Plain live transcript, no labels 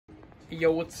Yo,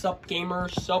 what's up,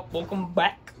 gamers? Sup? Welcome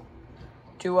back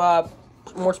to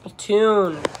more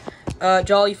Splatoon.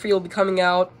 Jolly Free will be coming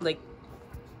out like.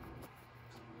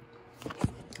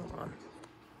 Hold on.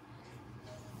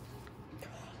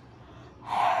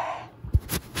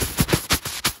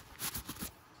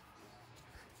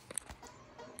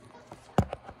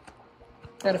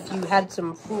 Had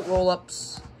some fruit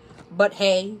roll-ups, but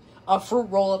hey, a fruit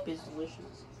roll-up is delicious.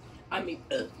 I mean,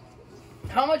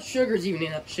 how much sugar is even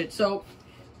in that shit? So,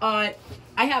 I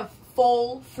have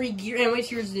full free gear. Anyways,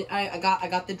 here's the I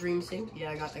got the dream thing.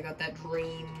 Yeah, I got that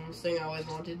dream thing I always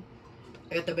wanted.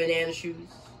 I got the banana shoes.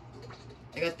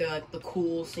 I got the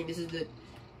cool thing. This is the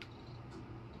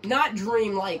not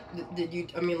dream like the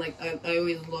I mean, like I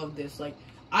always loved this. Like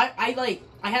I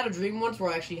had a dream once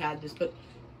where I actually had this, but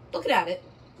looking at it,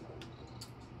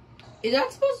 is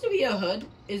that supposed to be a hood?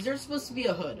 Is there supposed to be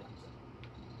a hood?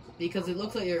 Because it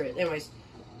looks like there is. Anyways,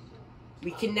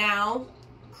 we can now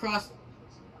cross.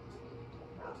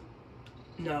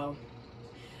 No.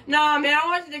 Nah, man, I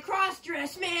wanted the cross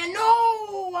dress, man.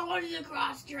 No! I wanted the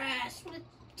cross dress. What a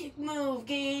dick move,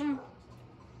 game.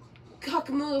 Cuck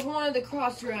move. I wanted the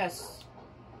cross dress.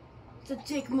 It's a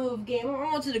dick move, game. I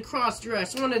wanted the cross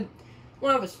dress. I wanted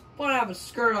to have a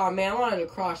skirt on, man. I wanted a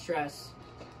cross dress.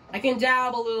 I can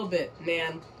dab a little bit,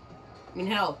 man. I mean,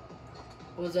 hell.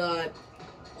 It was, never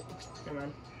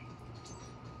mind.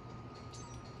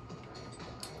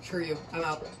 Screw you. I'm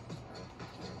out.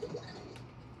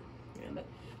 Yeah, but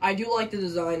I do like the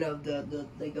design of the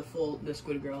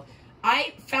Squid Girl.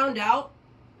 I found out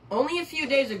only a few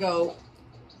days ago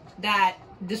that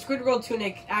the Squid Girl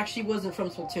tunic actually wasn't from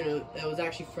Splatoon. It was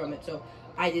actually from it. So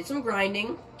I did some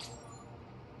grinding.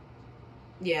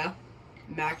 Yeah.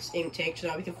 Max ink tank, so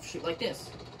now we can shoot like this.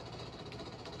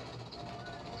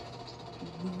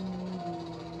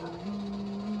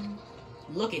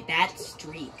 Look at that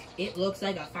streak. It looks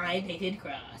like a fine painted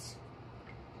cross.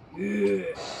 Yeah.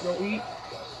 Go eat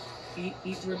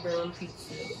ribberry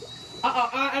pizza.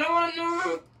 I don't want to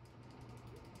know.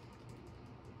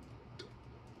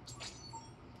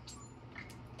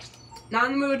 Not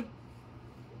in the mood.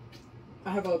 I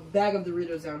have a bag of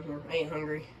Doritos down here. I ain't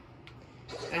hungry.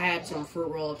 I had some fruit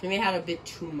roll-ups. Maybe I had a bit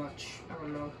too much. I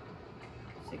don't know.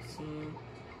 16.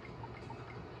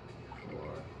 4.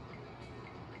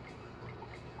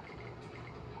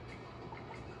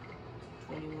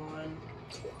 21.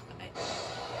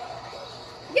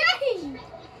 Yay!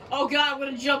 Oh god, I'm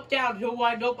gonna jump down. No,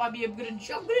 why? Nope, I'm gonna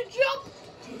jump.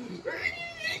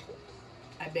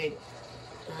 I made it.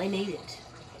 I made it.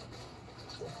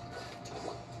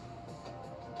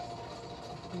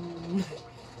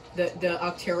 The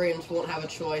Octarians won't have a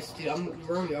choice, dude.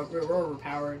 We're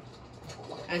overpowered.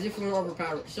 As if we were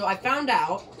overpowered. So I found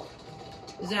out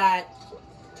that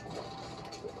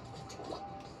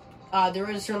there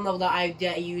is a certain level that I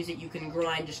use that you can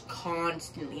grind just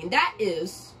constantly, and that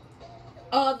is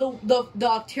the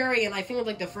Octarian. I think it's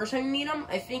like the first time you meet him.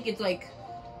 I think it's like,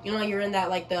 you know, you're in that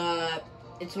like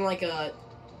it's in like a,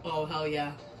 oh hell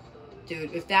yeah,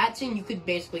 dude. If that's in, you could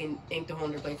basically ink the whole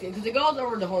entire place because it goes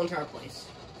over the whole entire place.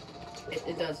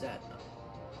 It does that.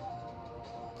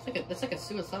 It's like a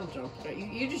suicidal jump.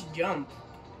 You just jump.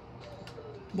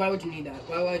 Why would you need that?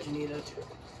 Why would you need it?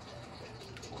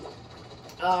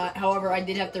 However, I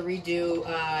did have to redo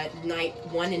night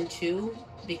 1 and 2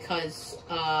 because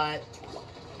I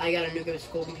got a new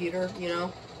school computer, you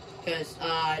know, because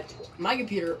my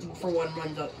computer for one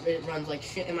runs like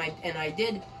shit, and I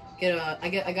did get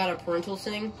I got a parental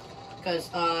thing because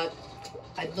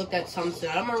I looked at something.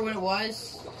 I don't remember what it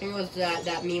was. I think it was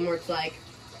that meme where it's like,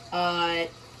 it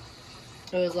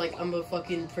was like, I'm a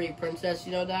fucking pretty princess,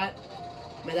 you know that?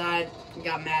 My dad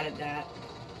got mad at that.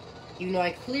 Even though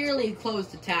I clearly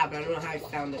closed the tab, and I don't know how I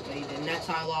found it, but he did. And that's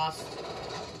how I lost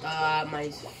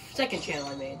my second channel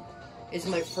I made. This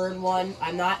is my third one.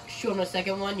 I'm not showing the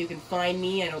second one. You can find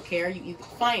me. I don't care. You can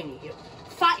find me.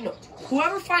 No.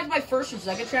 Whoever finds my first or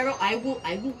second channel, I don't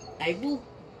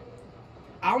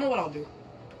know what I'll do.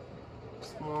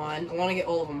 Come on. I want to get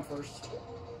all of them first.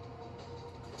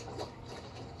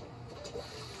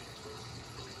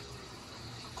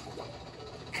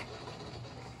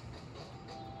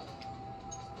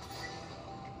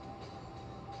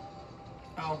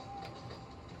 Oh.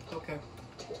 Okay.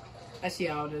 I see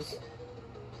how it is.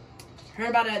 Heard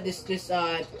about this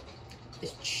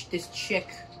chick.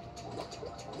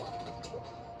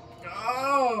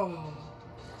 Oh.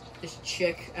 This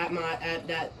chick at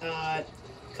that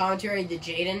commentary to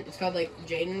Jaden. It's called like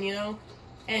Jaden, you know,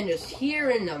 and just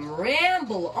hearing them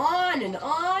ramble on and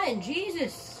on.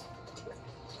 Jesus,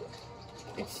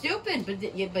 it's stupid, but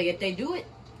yet they do it.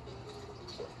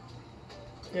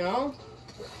 You know?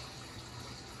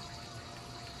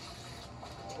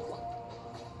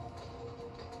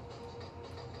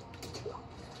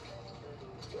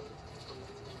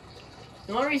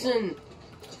 One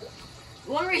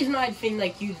reason I think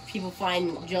like people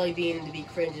find Jelly Bean to be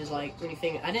cringe is like when you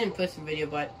think I didn't put some video,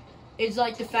 but it's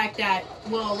like the fact that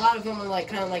well a lot of them are like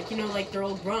kind of like like they're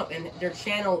all grown up and their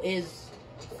channel is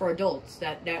for adults.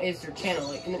 That is their channel.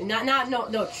 Like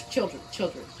no children.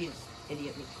 Jesus,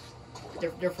 idiot me.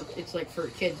 They're for it's like for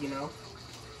kids,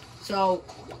 So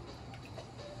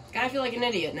I feel like an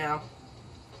idiot now.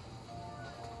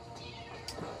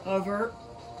 However,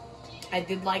 I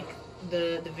did like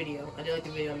the video. I did like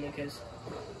the video because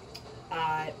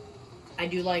I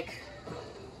do like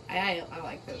I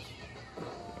like those.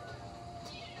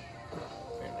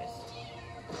 Anyways.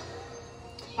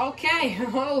 Okay.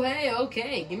 Oh hey,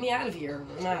 okay. Get me out of here.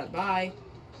 I'm out. Bye.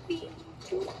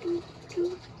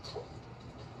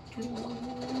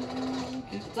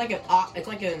 It's like a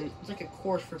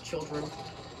course for children.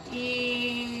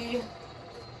 Did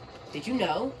you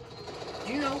know?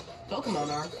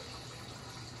 Pokemon are.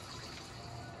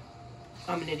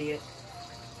 I'm an idiot.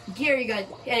 Here you guys,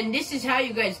 and this is how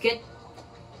you guys get.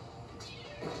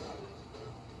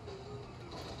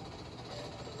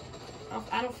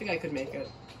 I don't think I could make it.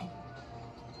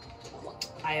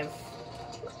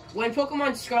 When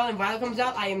Pokemon Scarlet and Violet comes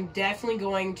out, I am definitely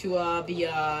going to I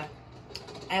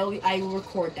will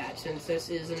record that since this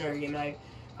is an early game.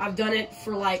 I've done it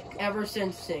for like ever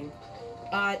since Sing.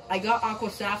 I got Aqua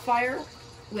Sapphire,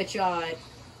 which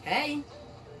hey,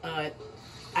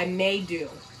 I may do,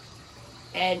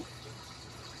 and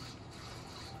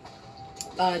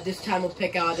this time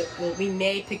we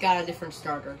may pick out a different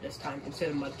starter this time instead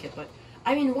of Mudkip. But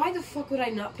I mean, why the fuck would I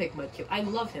not pick Mudkip? I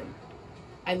love him.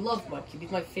 I love Mudkip. He's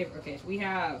my favorite. Okay, so we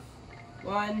have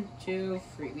 1, 2,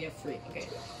 3. We have 3. Okay,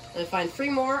 let's find 3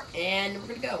 more, and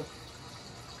we're gonna go.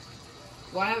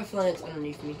 Well, I have a feeling it's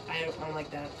underneath me. I don't like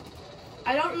that.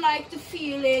 I don't like the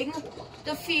feeling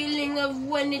of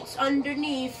when it's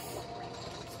underneath.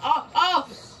 Oh!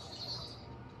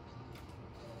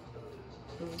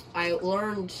 I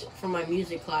learned from my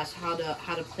music class how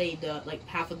to play the like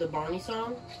half of the Barney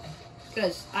song,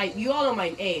 because you all know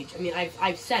my age. I mean,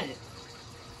 I've said it,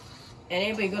 and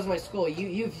anybody who goes to my school,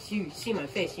 you see my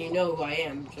face, and you know who I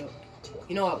am, so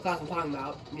you know what class I'm talking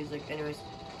about. Music, anyways.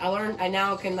 I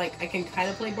now can kind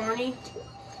of play Barney.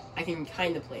 I can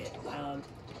kind of play it.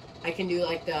 I can do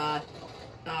like the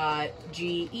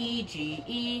G E G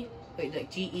E. Wait,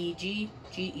 like G E G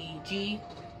G E G.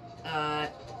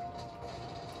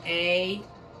 A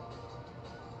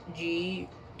G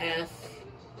F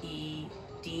E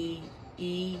D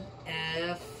E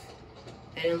F,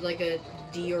 and it was like a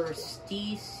D or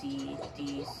D C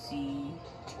D C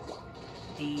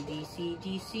D D C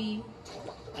D C.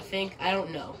 I think, I don't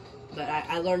know, but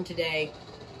I learned today,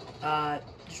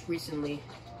 just recently,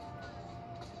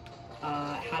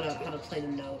 how to play the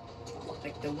note,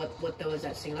 like what was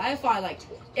that singing. I thought like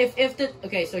if the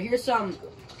okay, so here is some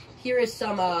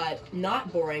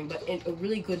not boring but a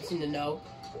really good thing to know,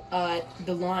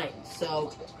 the lines.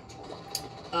 So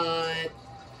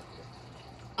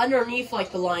underneath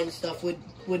like the line stuff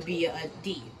would be a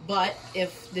D, but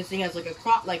if this thing has like a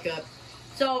crop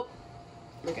so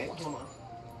okay, hold on.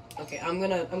 Okay, I'm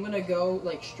gonna go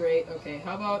like straight. Okay,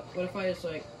 how about what if I just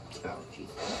like oh jeez,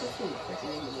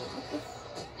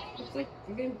 it's like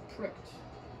I'm getting pricked.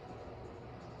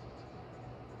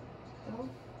 Oh.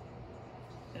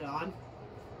 Is it odd?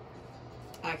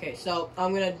 Okay, so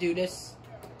I'm gonna do this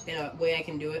in a way I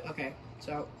can do it. Okay,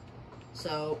 so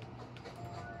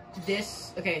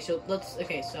this. Okay, so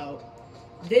so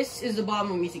this is the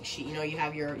bottom of the music sheet. You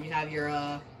have your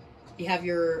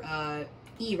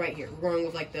E right here. We're going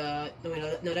with like the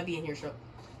no that'd be in here. So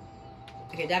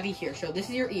okay, that'd be here. So this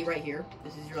is your E right here.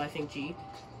 This is your I think G.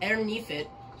 Underneath it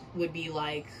would be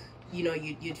like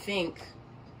you'd think.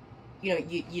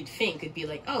 You'd think it'd be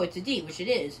like, oh, it's a D, which it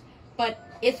is. But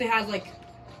if it has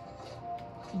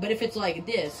if it's like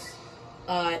this,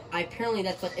 apparently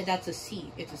that's a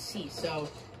C. It's a C. So,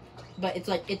 but it's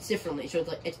differently. So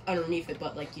it's underneath it,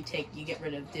 but like you get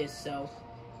rid of this. So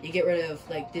you get rid of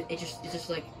like it's just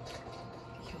like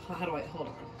how do I hold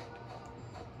on?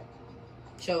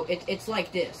 So it's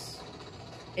like this.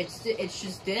 It's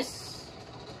just this,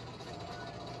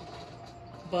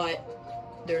 but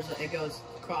it goes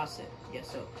across it. Yeah,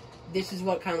 so this is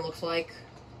what it kind of looks like.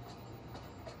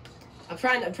 I'm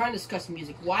trying to discuss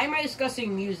music. Why am I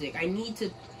discussing music? I need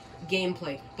to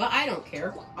gameplay, but I don't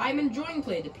care. I'm enjoying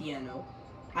playing the piano.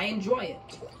 I enjoy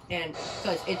it, and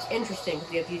because it's interesting,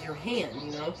 because you have to use your hand,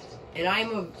 And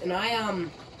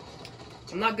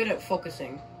I'm not good at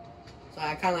focusing. So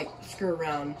I kind of like screw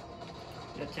around.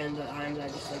 You know, 10 times I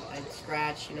just like, I'd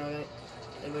scratch, you know,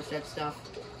 like that stuff.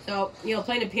 So, you know,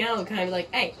 playing the piano would kind of be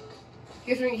like, hey,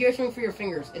 here's something for your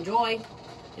fingers. Enjoy.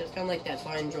 Yeah, it's kind of like that, so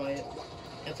I enjoy it.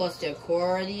 And plus the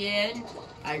accordion.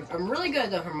 I'm really good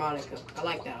at the harmonica. I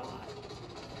like that a lot.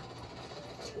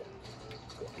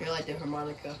 I like the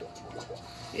harmonica.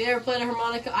 You ever played a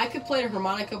harmonica? I could play the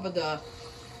harmonica, but I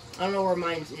don't know where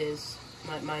mine is.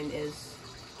 Mine is.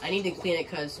 I need to clean it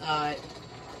because I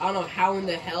don't know how in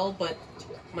the hell, but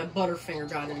my Butterfinger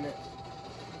got in it.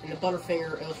 And the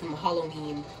Butterfinger, it was from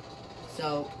Halloween.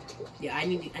 So yeah, I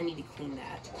need to clean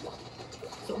that.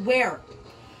 So where?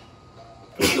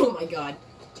 Oh my god.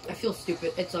 I feel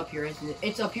stupid. It's up here, isn't it?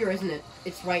 It's up here, isn't it?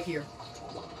 It's right here.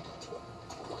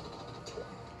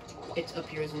 It's up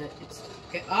here, isn't it? It's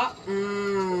okay. Up.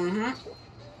 And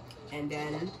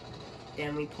then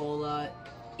we pull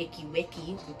Icky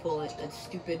Wicky. We pull a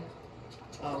stupid.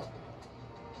 Oh.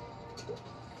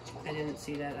 I didn't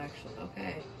see that actually.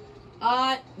 Okay.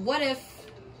 What if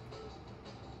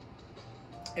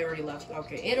it already left?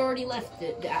 Okay, it already left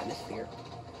the atmosphere.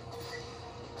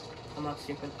 I'm not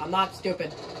stupid. I'm not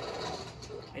stupid.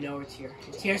 I know it's here.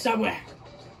 It's here somewhere.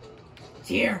 It's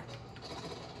here.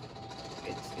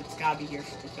 It's gotta be here.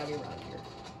 It's gotta be around here.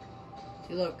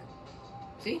 See, look.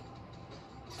 See?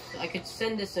 I could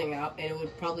send this thing out and it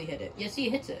would probably hit it. Yeah, see,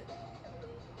 it hits it.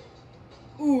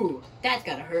 Ooh, that's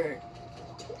gotta hurt.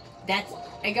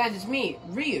 Hey guys, it's me,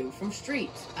 Ryu from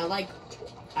Streets. I like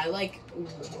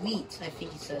wheat, I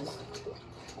think he says.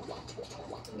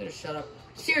 I'm gonna shut up.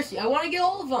 Seriously, I want to get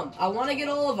all of them. I want to get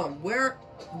all of them. Where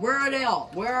are they all?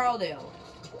 Where are they all?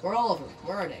 Where are all of them?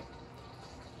 Where are they?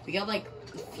 We got like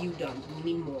a few done. We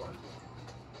need more.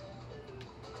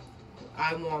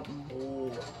 I want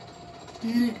more.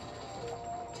 Ooh.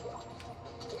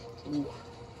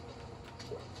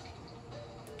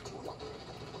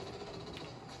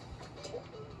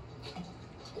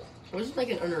 Was it like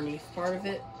an underneath part of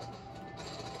it?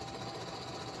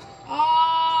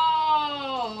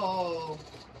 Oh!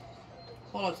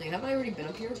 Hold on a second. Have I already been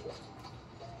up here?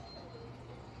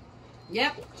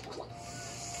 Yep.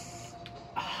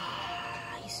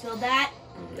 Ah, you smell that?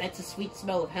 That's a sweet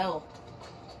smell of hell.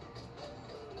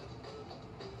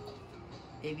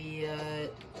 Maybe,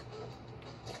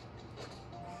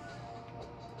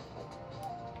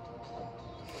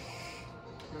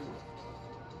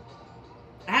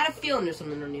 I had a feeling there's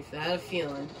something underneath it. I had a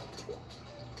feeling.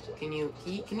 Can you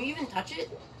even touch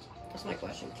it? That's my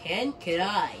question. Can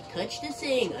I touch the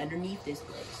thing underneath this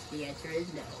place? The answer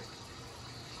is no.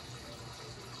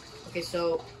 Okay,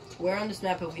 so where on this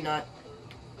map have we not?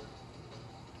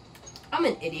 I'm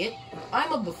an idiot.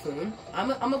 I'm a buffoon.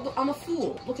 I'm a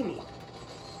fool. Look at me.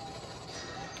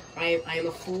 I am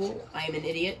a fool. I am an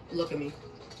idiot. Look at me.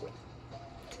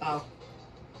 Oh.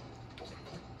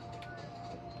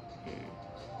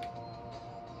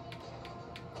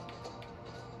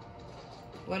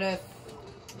 What if?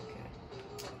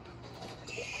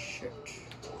 Okay. Shit.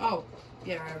 Oh,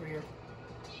 yeah, right over here.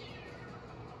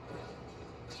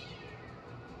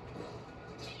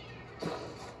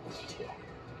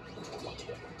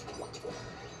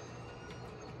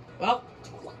 Well,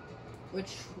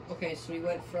 okay, so we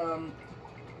went from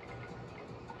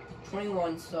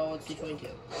 21, so let's do 22.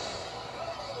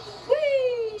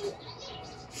 Whee!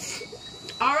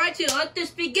 Alright, so let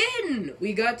this begin!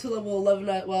 We got to level 11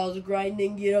 while I was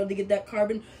grinding, you know, to get that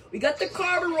carbon. We got the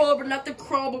carbon roller, but not the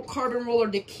carbon roller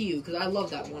to Q, because I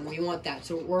love that one. We want that,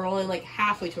 so we're only like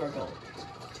halfway to our goal.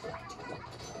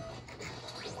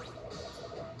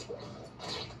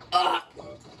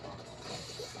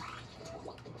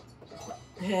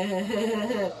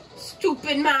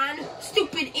 Stupid man!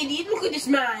 Stupid idiot! Look at this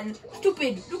man!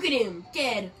 Stupid! Look at him!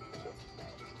 Dead!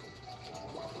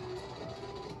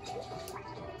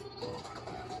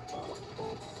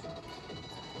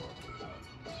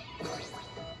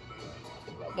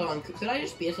 Hold on, could I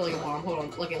just be like a bomb? Hold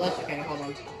on. Okay, hold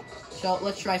on. So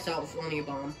let's try this out with only a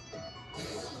bomb.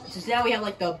 Since now we have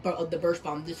like the burst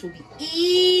bomb, this will be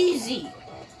easy.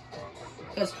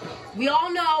 Because we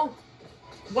all know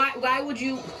why would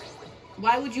you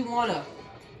wanna?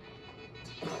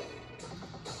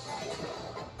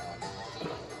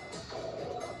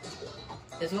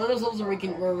 It's one of those levels where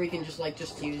we can just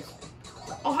use.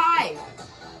 Oh hi!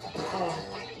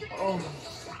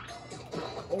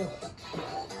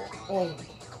 Oh.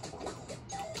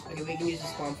 Okay, we can use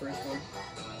this bomb first one.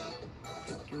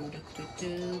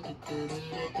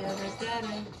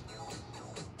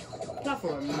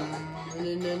 Platform.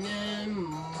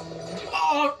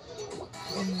 Oh!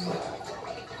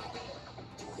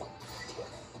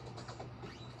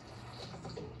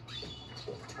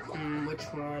 Which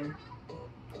one?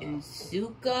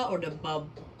 Insuka or the bub?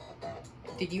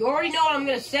 Did you already know what I'm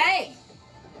gonna say?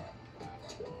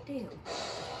 Damn.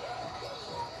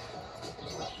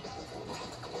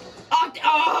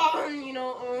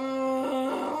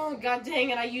 God dang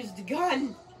it, I used the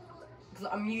gun. Because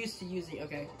I'm used to using it.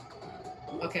 Okay.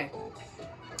 Okay.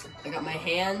 I got my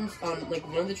hands on, like,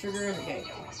 one of the triggers. Okay.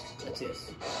 That's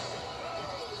this.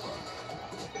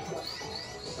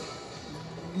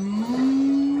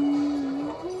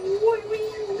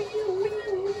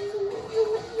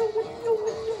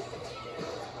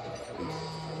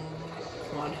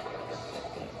 Come on.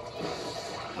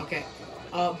 Okay.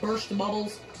 Burst the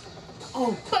bubbles.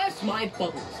 Oh, burst my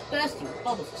bubbles. Bursting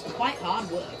bubbles is quite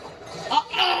hard work.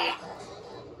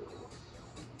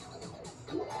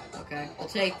 Okay, I'll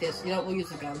take this. You know, we'll use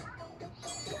the gun.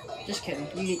 Just kidding.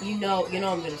 You know what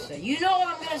I'm gonna say. You know what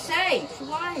I'm gonna say!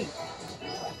 Why?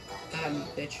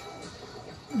 Bitch.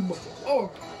 Oh,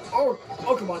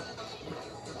 come on.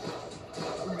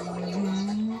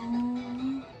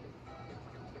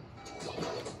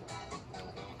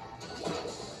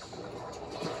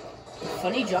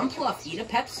 Funny jump fluff. Eat a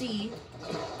Pepsi.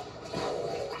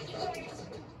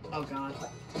 Oh god.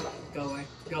 Go away.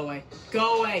 Go away.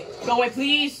 Go away. Go away,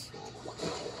 please.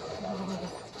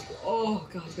 Oh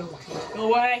god, go away. Go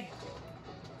away.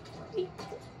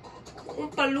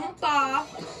 Oompa loompa.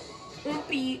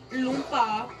 Oompy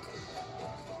loompa.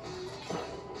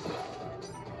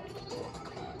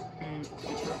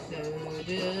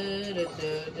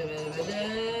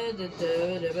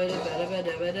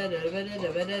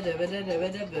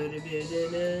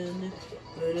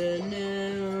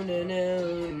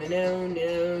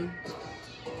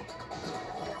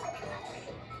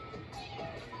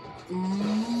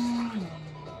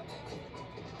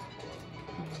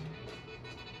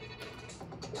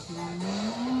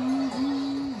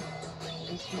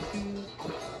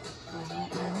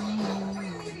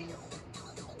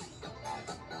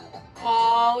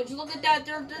 Oh, would you look at that?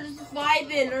 They're just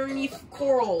vibing underneath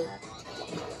coral.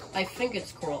 I think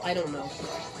it's coral. I don't know.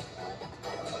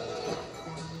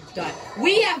 Die.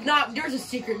 We have not. There's a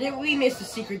secret. We missed a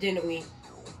secret, didn't we?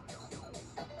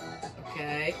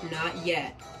 Okay, not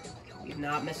yet. We've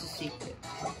not missed a secret.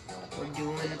 We're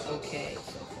doing okay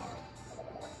so far.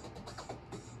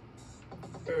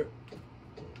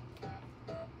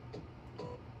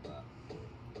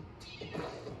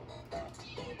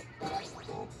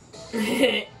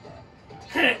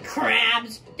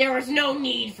 Crabs! There was no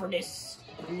need for this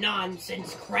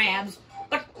nonsense, crabs.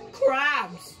 But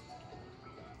crabs!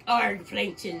 Arg,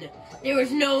 Plankton. There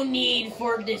was no need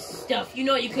for this stuff. You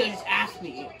know you could have just asked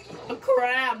me. But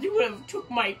crabs, you would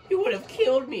have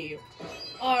killed me.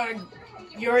 Arg,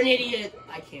 you're an idiot.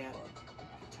 I can't.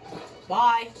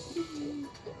 Bye.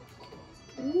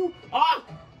 Ooh. Ah!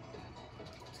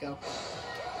 Let's go.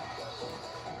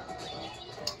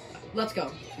 Let's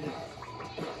go.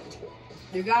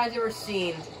 You guys ever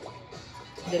seen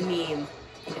the meme?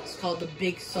 It's called the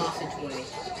Big Sausage Way.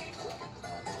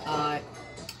 I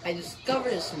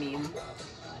discovered this meme.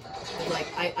 Like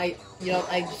I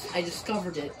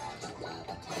discovered it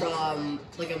from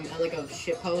like a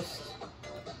shitpost,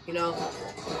 you know,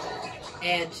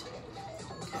 and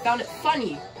I found it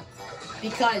funny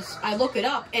because I look it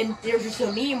up and there's just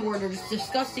a meme where they're just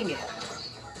discussing it.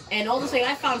 And all the thing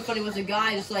I found funny was a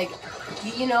guy just like,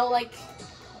 you know, like,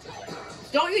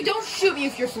 don't shoot me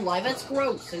with your saliva. That's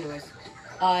gross. Anyways,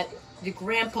 the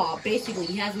grandpa basically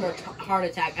he has a heart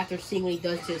attack after seeing what he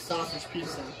does to his sausage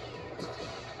pizza.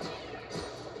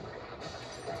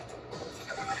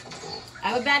 I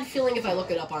have a bad feeling if I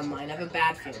look it up online. I have a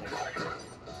bad feeling,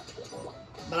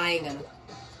 but I ain't gonna.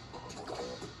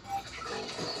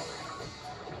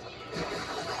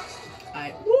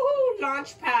 Alright, woohoo!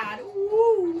 Launch pad,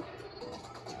 woo!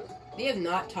 They have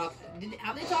not talked.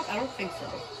 Have they talked? I don't think so.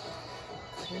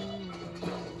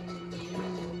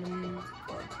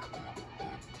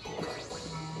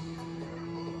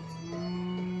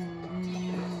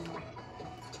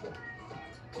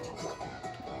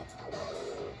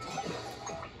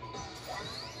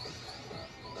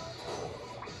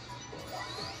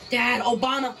 Dad,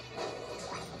 Obama.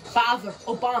 Father,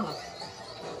 Obama.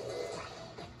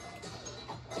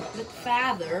 The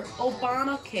father,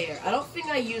 Obamacare. I don't think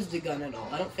I used the gun at all.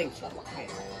 I don't think so. Okay.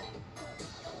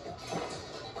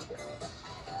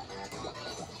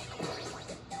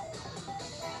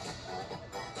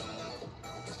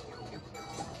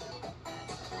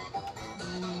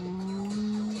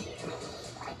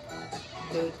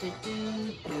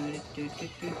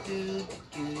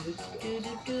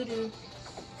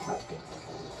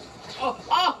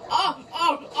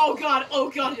 Oh god,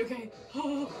 okay.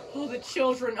 Oh, the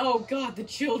children. Oh god, the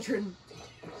children.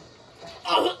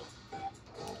 Oh,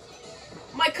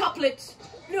 my couplets.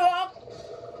 No.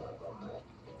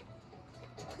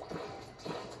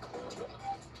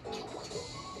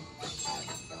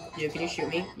 Yo, can you shoot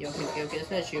me? Yo, can this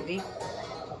man shoot me?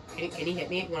 Can he hit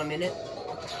me when I'm in it?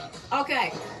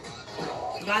 Okay.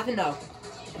 Got to know.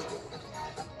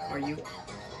 Are you?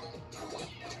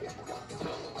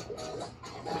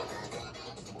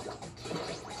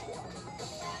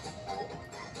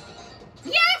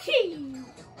 Yaki!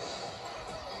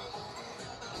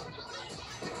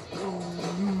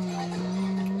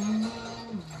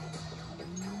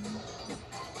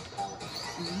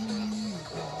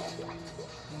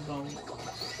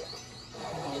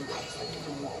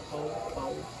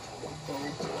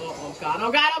 Oh god,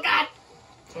 oh god, oh god!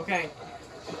 Okay.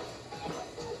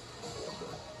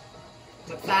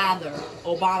 But father,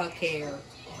 Obamacare.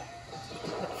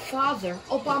 But father,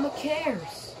 Obama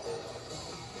cares.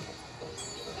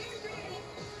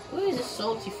 What is this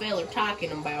salty feller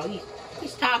talking about?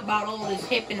 He's talking about all this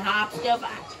hip and hop stuff.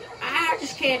 I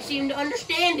just can't seem to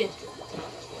understand it.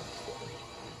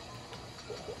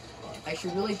 I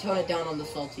should really tone it down on the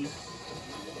salty.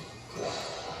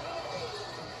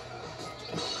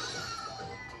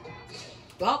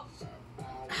 Well,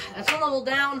 that's a level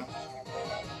down.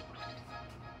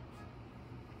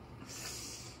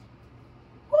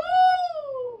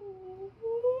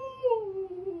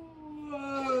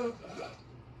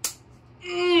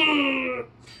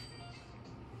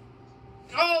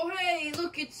 Oh, hey,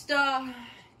 look, it's oh,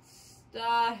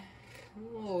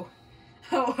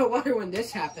 I wonder when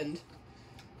this happened.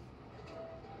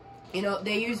 You know,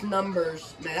 they use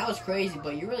numbers. Man, that was crazy,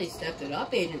 but you really stepped it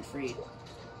up, Agent Freed.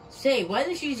 Say, why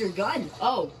didn't you use your gun?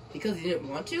 Oh, because you didn't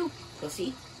want to?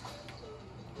 Pussy.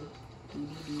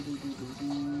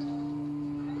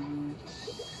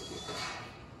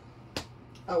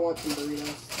 I want some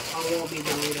burritos. I won't be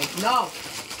burritos. No!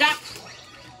 Stop!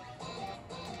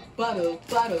 Butter,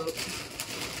 butter.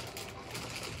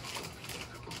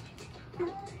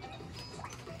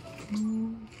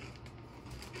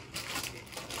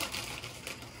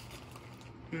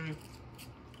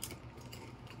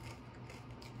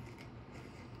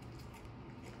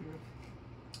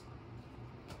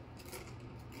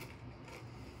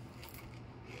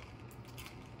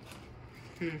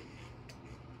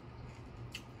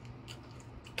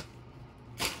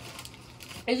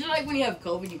 Is it like when you have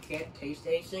COVID, you can't taste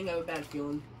anything? I have a bad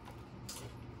feeling.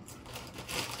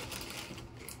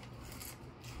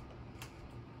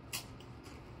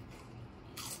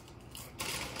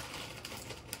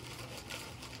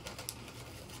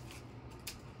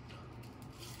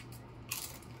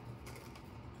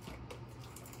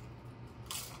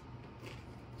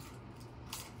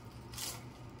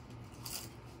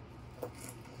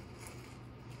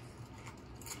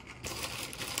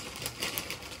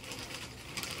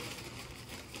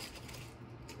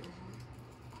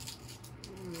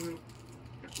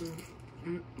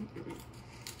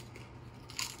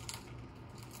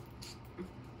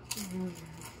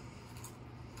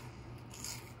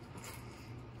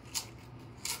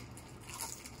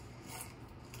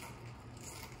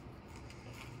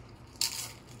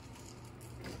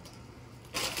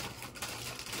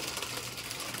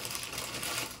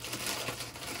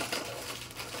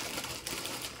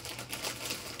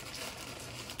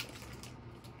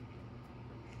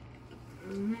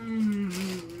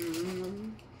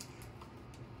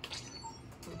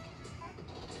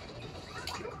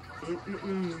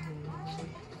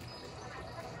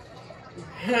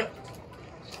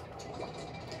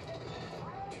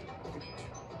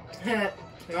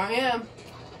 Here I am.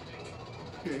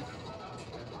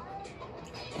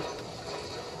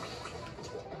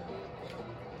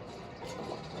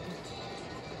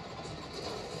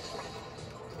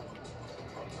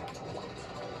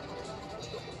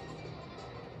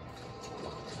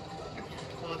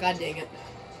 Oh, god dang it.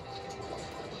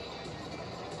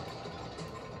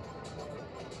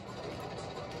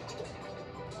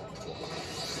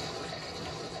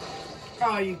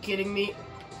 Oh, are you kidding me?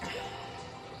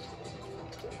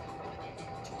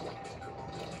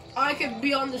 I could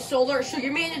be on the solar. So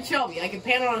you mean to tell me I could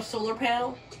pan on a solar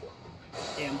panel?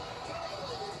 Damn.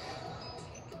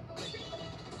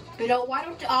 You know, why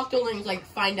don't the Octolings like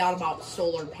find out about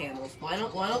solar panels? Why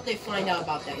don't they find out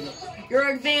about that? You know, you're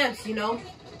advanced. You know,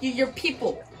 your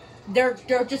people, they're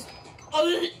just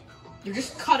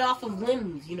cut off of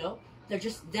limbs. You know, they're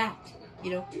just that.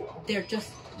 You know, they're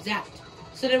just that.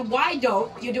 So then why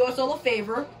don't you do us all a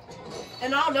favor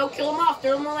and I don't know, kill them off?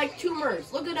 They're more like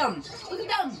tumors. Look at them. Look at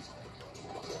them.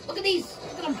 Look at these.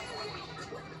 Look at them.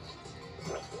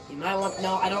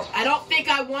 I don't think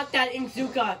I want that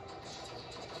Inkzuka.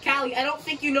 Callie, I don't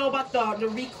think you know about the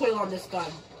recoil on this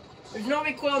gun. There's no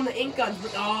recoil on the ink guns,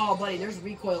 but oh buddy, there's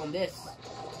recoil on this.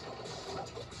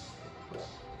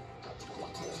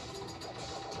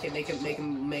 Okay, make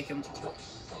him.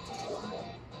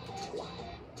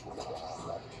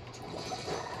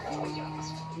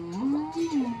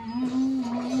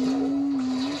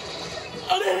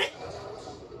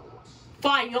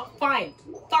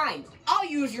 Fine. I'll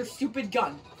use your stupid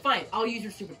gun. Fine, I'll use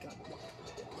your stupid gun.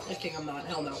 Just kidding, I'm not.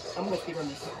 Hell no. I'm gonna speedrun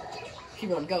this.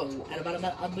 Speedrun, go.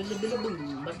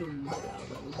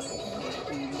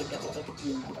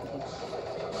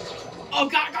 Oh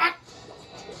god!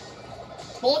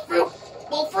 Bullet fruit!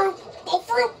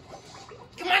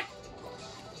 Come on!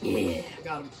 Yeah,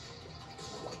 got him.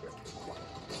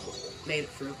 Made it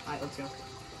through. Alright, let's go.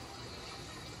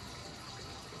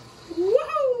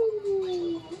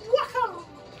 Woohoo! Waka!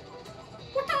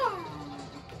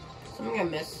 Something I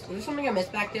missed. Was there something I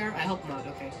missed back there? I hope not.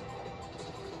 Okay.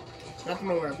 Nothing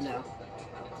I'm aware of now.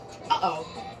 Uh-oh.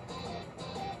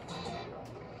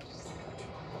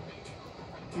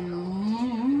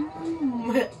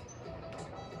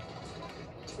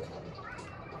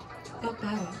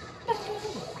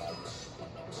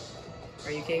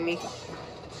 Are you kidding me?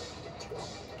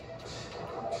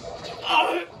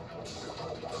 Oh!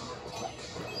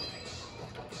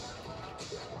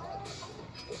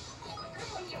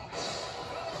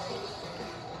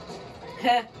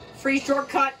 Heh, free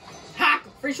shortcut. Hack,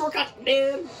 free shortcut,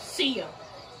 man. See ya.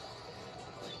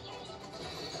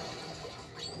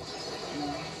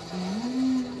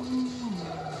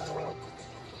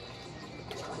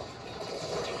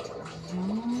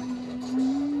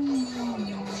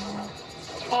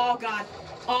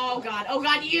 Oh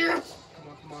god, years!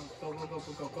 Come on,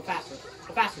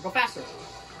 go faster.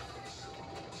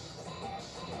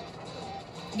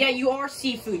 Yeah, you are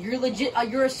seafood. You're legit,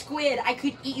 you're a squid. I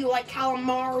could eat you like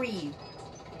calamari.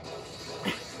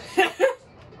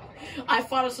 I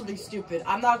thought of something stupid.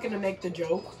 I'm not gonna make the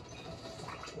joke.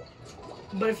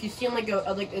 But if you seem like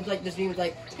it's like this meme,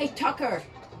 like, hey Tucker,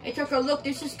 look,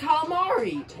 this is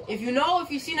calamari. If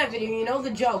you've seen that video, you know the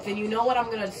joke, then you know what I'm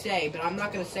gonna say. But I'm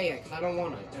not gonna say it because I don't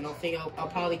want to. I don't think I'll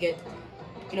probably get,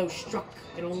 struck.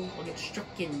 I'll get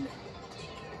struck in.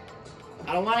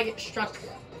 I don't want to get struck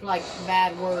for like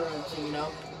bad words,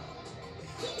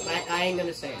 But I ain't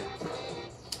gonna say it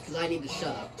because I need to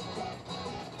shut up.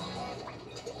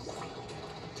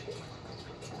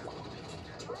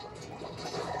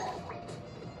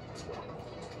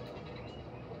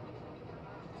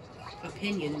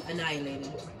 Opinion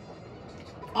annihilated.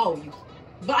 Oh,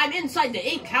 but I'm inside the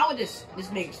ink. How this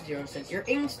makes zero sense. You're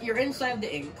inside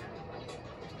the ink.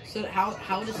 So how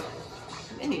does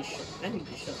I need to shut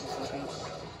this fuck up.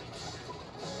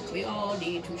 We all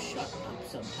need to shut up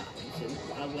sometimes.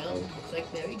 And well, looks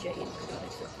like Mary Jane forgot to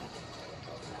accept that.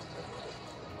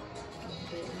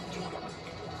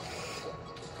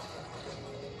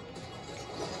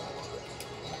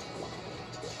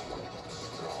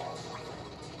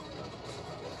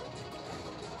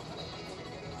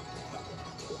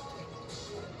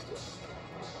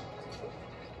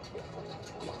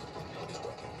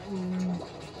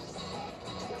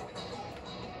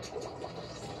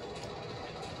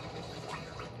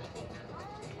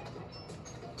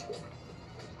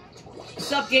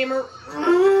 What's up, gamer?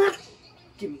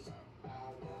 Give me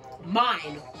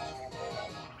mine.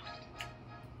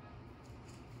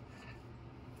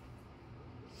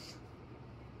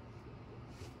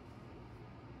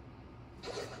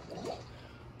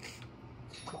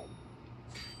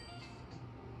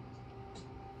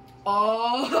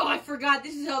 Oh, I forgot.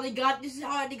 This is how they got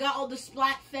all the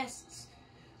splat fests.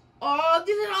 Oh,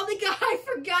 this is how they got. I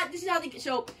forgot. This is how they get.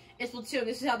 So. It's Platoon.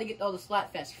 This is how they get all the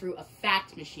Splatfest through a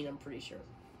fact machine, I'm pretty sure.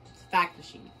 It's a fact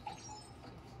machine.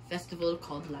 Festival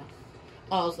called life.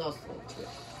 Oh,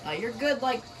 you're good,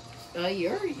 like,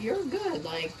 you're good,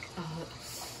 like,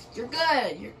 you're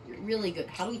good. You're really good.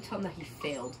 How do we tell him that he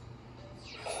failed?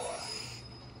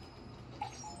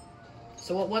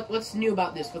 So what's new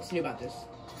about this? What's new about this?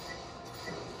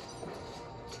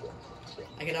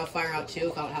 I can now fire out two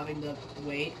without having to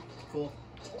wait. Cool.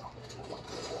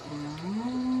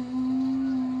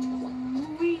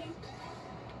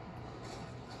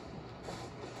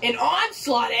 An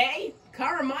onslaught, eh?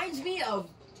 Kinda reminds me of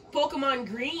Pokemon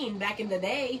Green back in the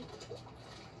day.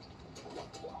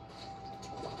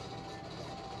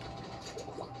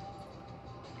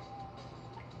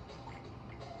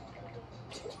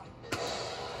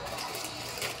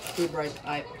 Food break.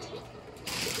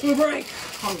 Food break!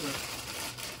 Hunger.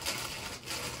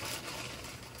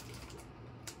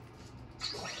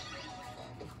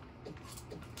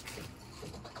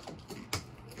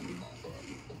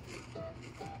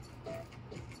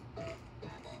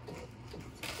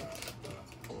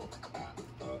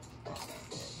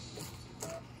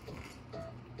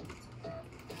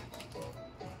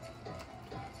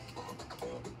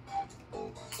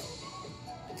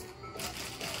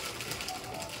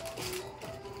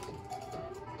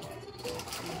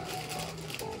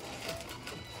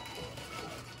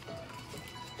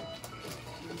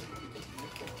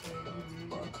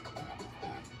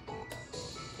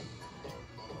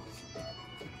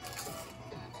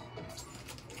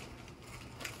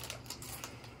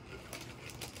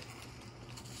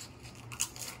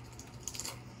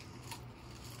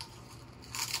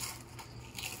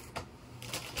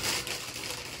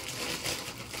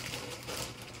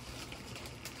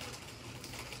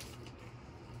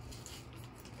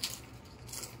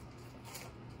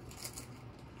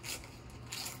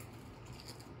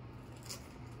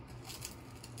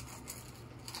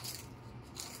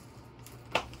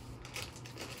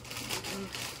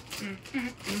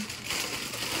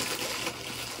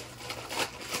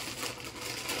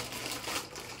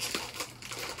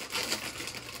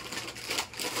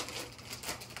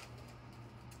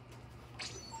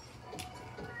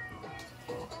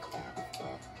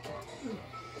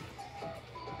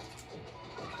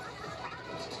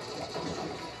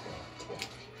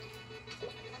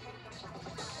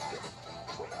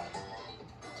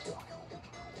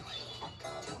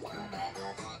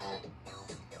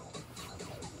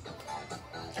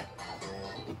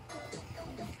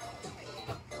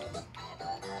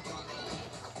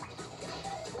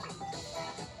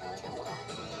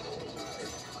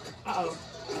 Uh-oh.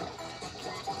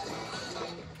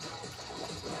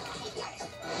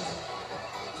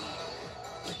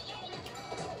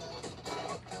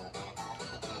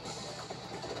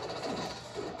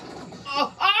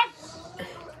 Oh, ah!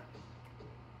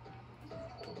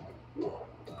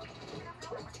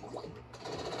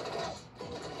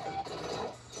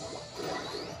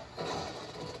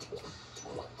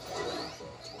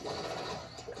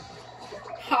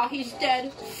 Ha, he's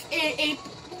dead. Ape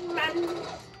man.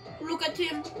 Look at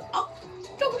him. Oh,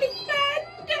 totally dead.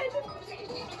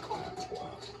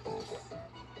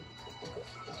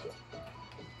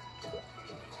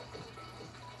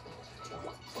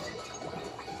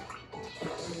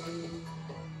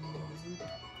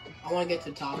 I want to get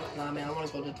to the top. Nah, man, I want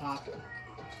to go to the top.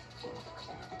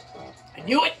 I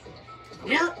knew it!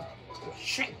 Here!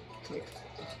 Shit! Come here.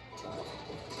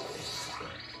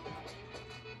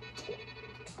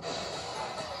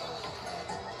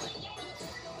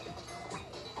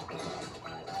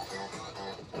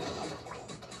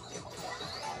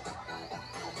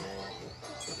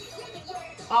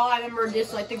 Oh, I remember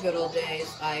this like the good old days.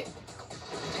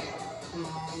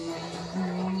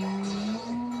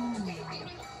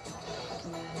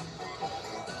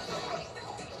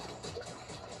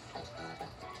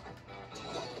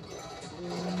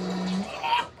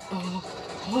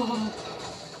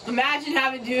 Imagine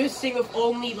having to do this thing with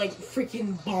only like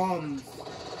freaking bombs.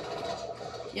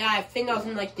 Yeah, I think I was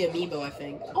in like the amiibo, I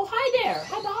think. Oh, hi there!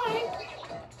 Hi-bye!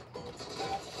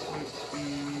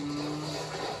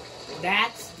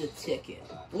 That's the ticket.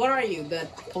 What are you, the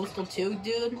Postal 2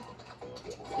 dude?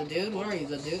 The dude? What are you,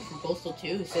 the dude from Postal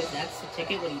 2 who says that's the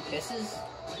ticket when he pisses?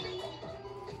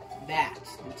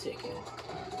 That's the ticket.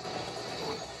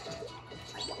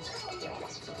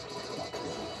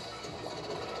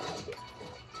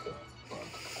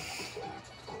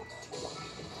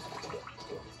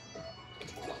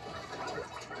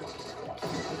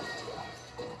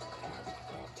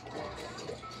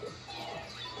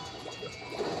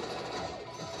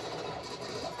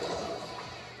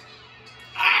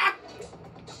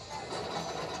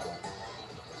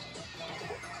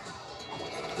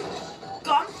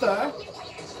 Gunther?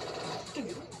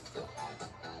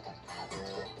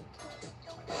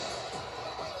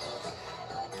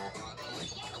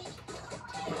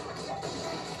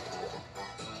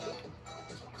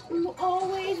 You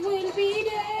always will be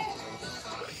there.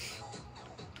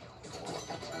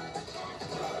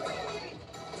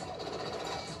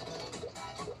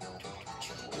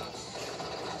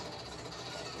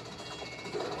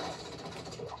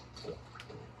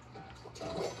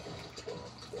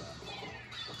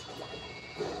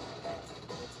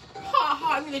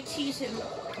 I'm gonna tease him.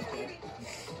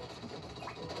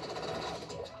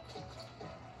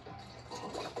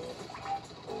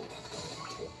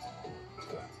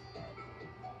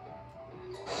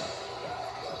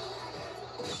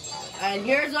 And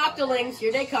here's Octolings.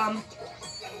 Here they come.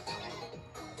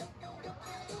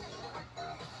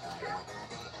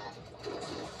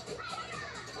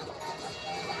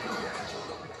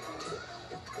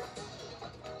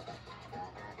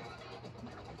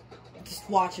 Just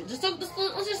watch it.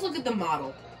 Let's just look at the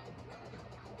model.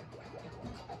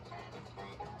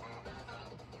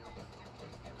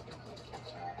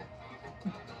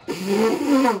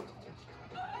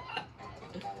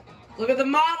 Look at the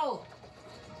model.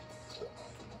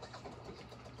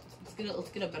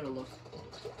 Let's get a better look.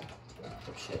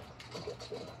 Oh shit.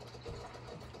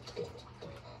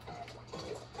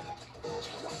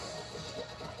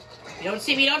 You don't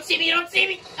see me, you don't see me, you don't see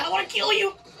me! I wanna kill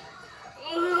you!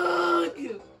 Ugh.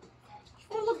 Just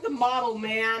wanna look at the model,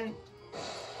 man.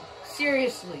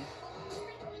 Seriously.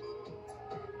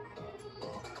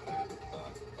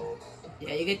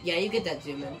 Yeah, you get that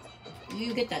zoom in.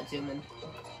 You get that zoom in.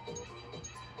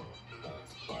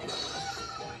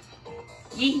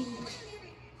 Yee.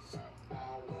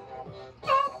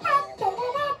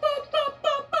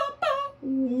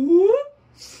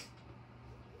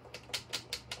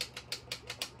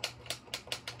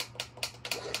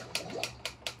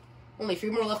 Only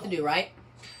 3 more left to do, right?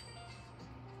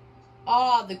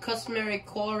 Ah, the customary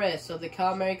chorus of the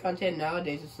calamari content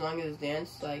nowadays. A song is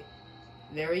danced like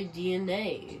very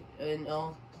DNA and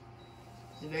the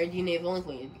very DNA of Only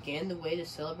Queen. It began the way to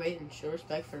celebrate and show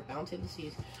respect for the bounty of the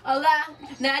seas. Allah,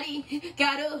 nari,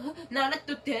 garu,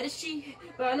 nanato tereshi,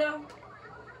 bana.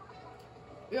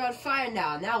 We're on fire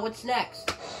now. Now what's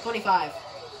next? 25.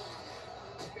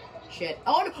 Shit.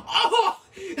 Oh no! Oh!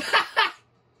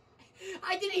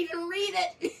 I didn't even read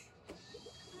it.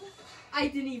 I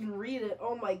didn't even read it.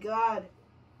 Oh my god.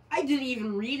 I didn't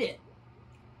even read it.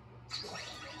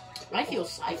 I feel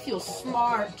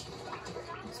smart.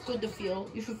 It's good to feel.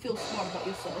 You should feel smart about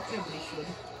yourself. Everybody should.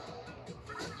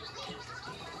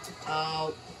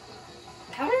 Have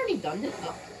I already done this?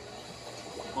 Oh.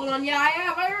 Hold on. Yeah, I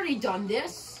have. I already done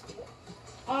this.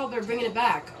 Oh, they're bringing it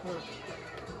back. Huh.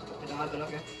 But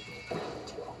okay.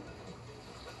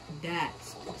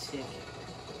 That's sick.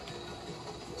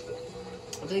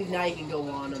 I believe now you can go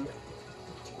on them.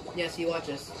 Yeah, see, watch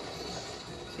this.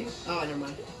 See? Oh, never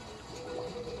mind.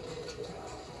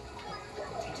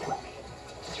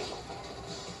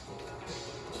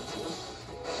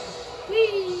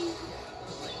 Whee!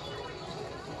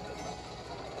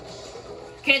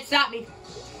 Can't stop me.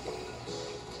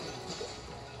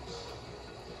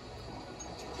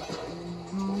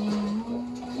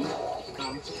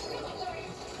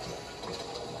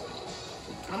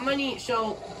 How many?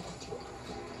 So.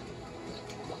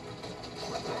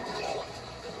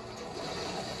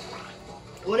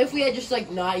 What if we had just like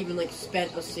not even like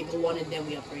spent a single one and then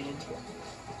we upgraded?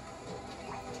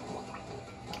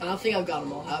 I don't think I've got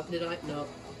them all. How did I? No.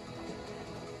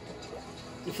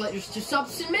 You feel like there's just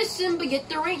something missing, but yet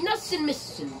there ain't nothing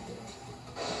missing.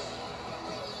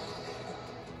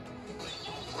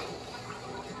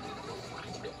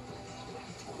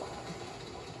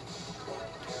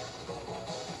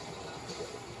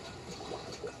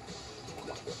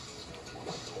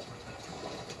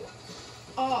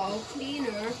 Oh,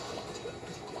 cleaner.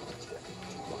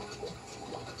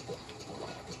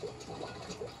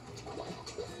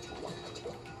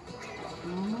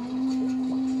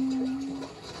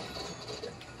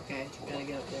 Okay, gotta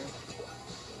get up there.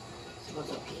 So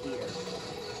what's up here?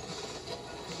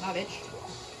 Ah, bitch.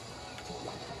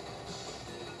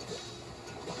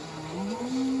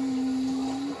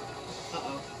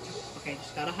 Uh-oh. Okay,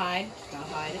 just gotta hide. Just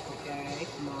gotta hide it. Okay,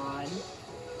 come on.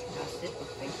 Past it. Oh,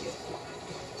 thank you.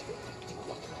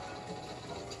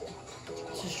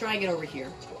 Let's just try and get over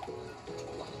here.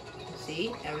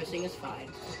 See? Everything is fine.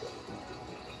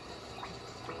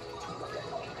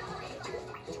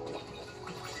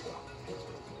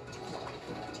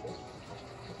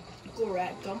 Go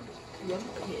rat, come. Run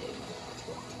pig.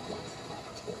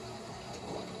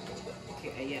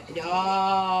 Okay, yeah.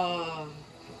 Oh.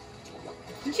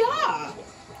 Yeah.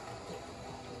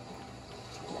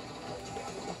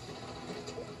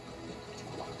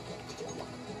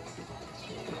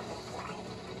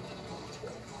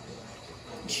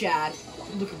 Chad,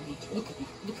 look at me, look at me,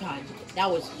 look how I did it.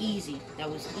 That was easy. That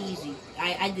was easy.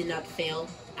 I did not fail.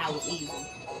 That was easy.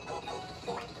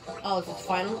 Oh, is this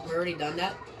final? We're already done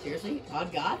that? Seriously? Oh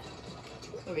god?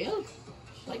 Oh really?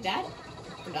 Just like that?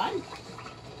 We're done?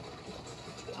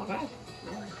 Okay.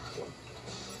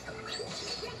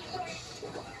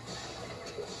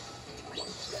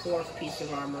 Fourth piece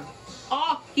of armor.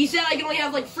 Oh! He said I can only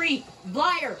have like 3!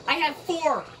 Liar! I have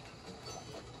 4!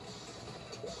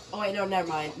 Oh wait, no, never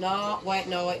mind. No, wait,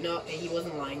 no, he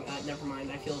wasn't lying. Never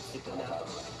mind, I feel stupid now.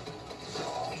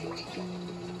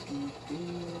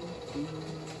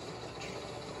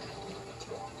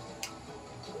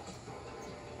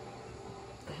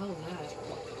 The hell is that?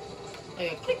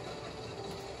 Okay, click.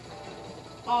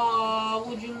 Oh,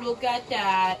 would you look at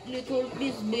that? Little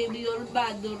Miss Baby or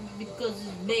Badder because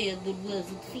his bed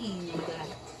wasn't feeling that.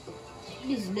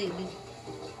 Miss Baby.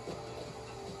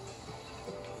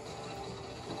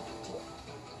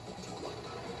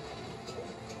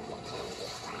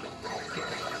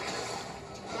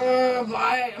 But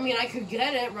I mean, I could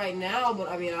get it right now, but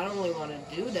I mean, I don't really want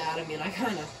to do that. I mean, I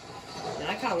kind of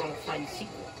want to find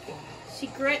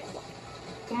secret.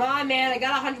 Come on, man, I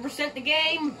got 100% the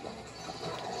game.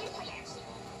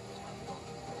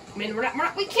 I mean,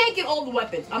 we can't get all the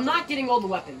weapons. I'm not getting all the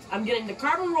weapons. I'm getting the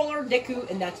carbon roller, Deku,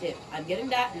 and that's it. I'm getting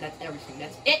that, and that's everything.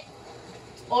 That's it.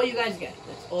 That's all you guys get.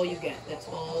 That's all you get. That's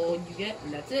all you get,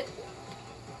 and that's it.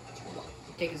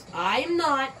 Okay, because I am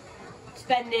not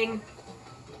spending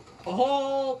a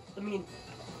whole, I mean,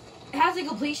 has a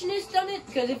completionist done it?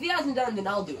 Because if he hasn't done it, then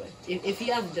I'll do it. If he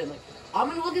hasn't done it, I'm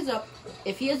going to look this up.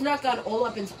 If he has not gotten all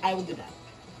weapons, I will do that.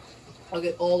 I'll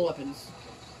get all the weapons.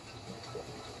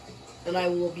 And I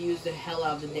will abuse the hell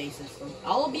out of the day system.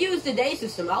 I'll abuse the day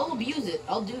system. I'll abuse it.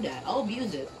 I'll do that. I'll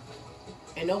abuse it.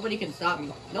 And nobody can stop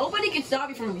me. Nobody can stop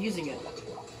me from abusing it.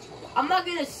 I'm not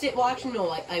gonna sit watching. No,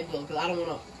 I will, because I don't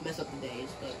want to mess up the days.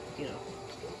 But, you know.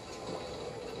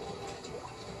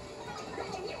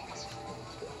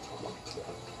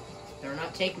 Better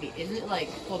not take me. Isn't it like...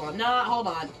 Hold on. Nah, hold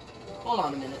on. Hold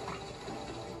on a minute.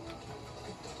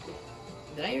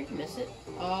 Did I already miss it?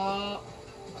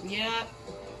 Yeah.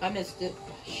 I missed it.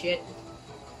 Shit.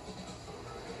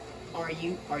 Are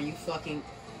you fucking...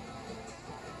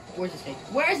 Where's this take?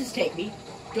 Where does this take me?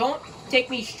 Don't take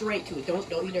me straight to it. Don't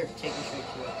you dare take me straight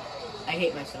to it. I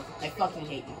hate myself. I fucking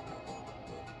hate you.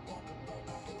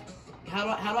 How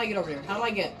do I get over there? How do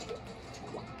I get...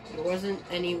 There wasn't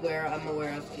anywhere I'm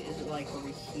aware of. Is it like over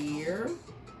here?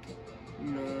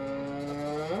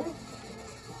 No.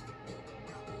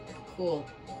 Cool.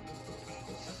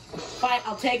 Fine,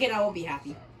 I'll take it. I will be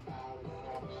happy.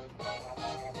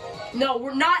 No,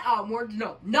 we're not onwards.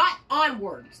 No, not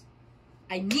onwards.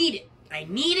 I need it. I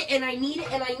need it, and I need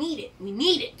it, and I need it. We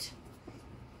need it.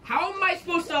 How am I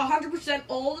supposed to 100%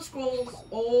 all the scrolls,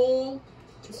 all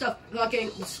the stuff,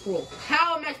 fucking the scroll?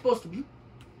 How am I supposed to be?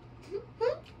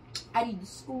 I need the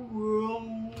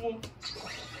scroll.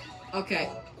 Okay.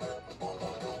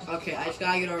 Okay, I just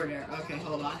gotta get over there. Okay,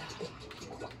 hold on.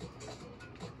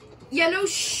 Yeah, no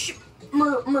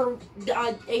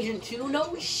Agent 2,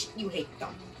 no you hate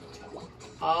them.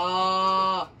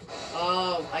 Oh,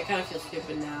 I kind of feel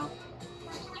stupid now.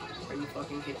 Are you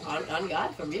fucking kidding? On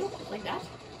God, for real? Just like that?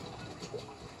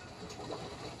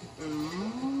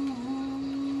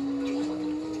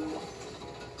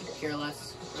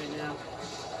 Careless right now.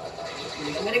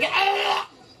 I'm gonna get...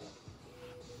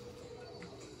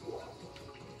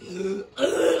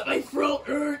 my throat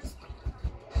hurts!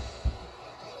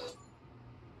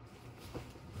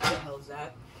 What the hell is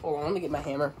that? Hold on, let me get my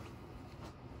hammer.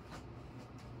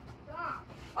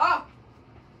 Ah!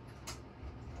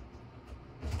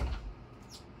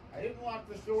 I didn't lock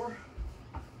this door.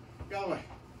 Go away.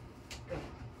 Good.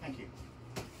 Thank you.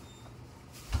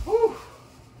 Whew.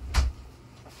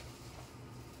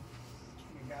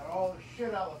 You got all the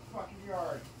shit out of the fucking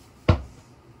yard.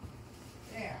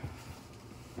 Damn.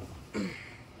 A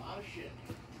lot of shit.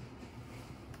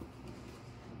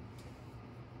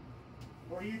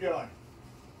 What are you doing?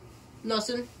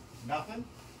 Nothing. Nothing?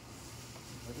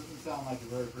 That doesn't sound like a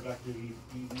very productive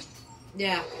evening.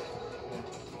 Yeah.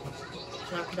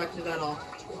 It's not productive at all.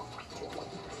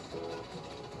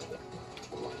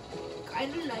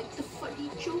 Kinda like the funny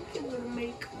joke you're gonna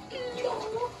make.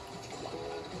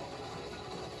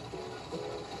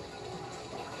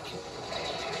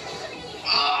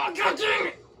 Oh, God dang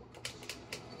it!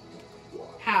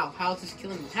 How? How is this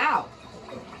killing me? How?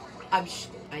 I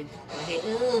hate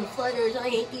flutters. I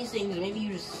hate these things. Maybe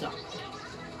you just suck.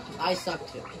 I suck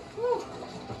too. Whew.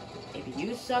 Maybe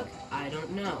you suck. I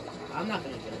don't know. I'm not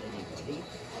gonna judge anybody.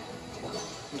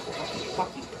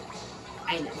 Fuck you.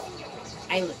 I live.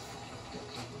 I live.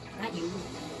 Not you.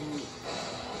 Me.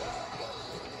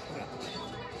 Okay.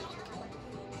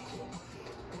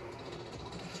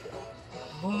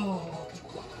 Oh.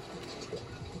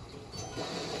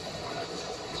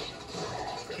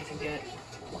 I forget.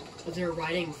 Was there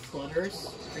riding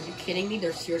flutters? Are you kidding me?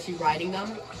 They're seriously riding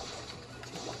them?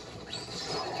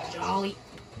 Jolly.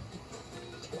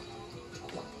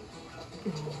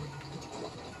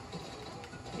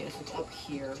 Yes, it's up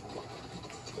here.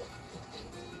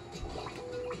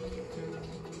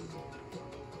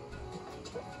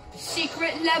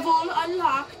 Secret level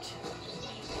unlocked.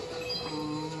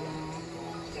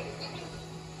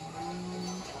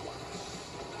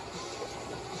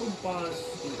 Boss.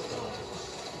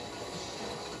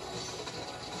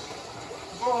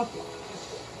 Oh.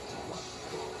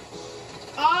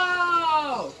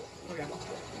 Oh. Okay.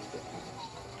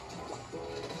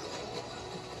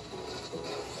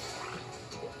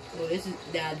 So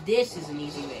this is an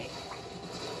easy way.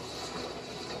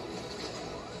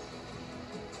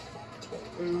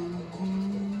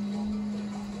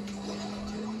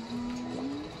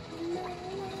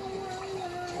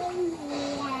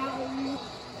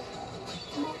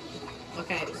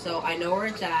 Okay, so I know where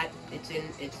it's at. It's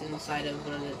inside of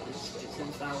one of the it's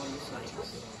inside one of the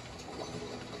snipes.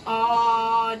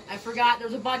 Oh, I forgot.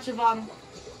 There's a bunch of them.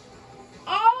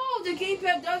 Oh, the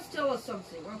gamepad does tell us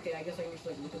something. Okay, I guess I can just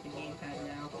like look at the gamepad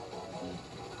now.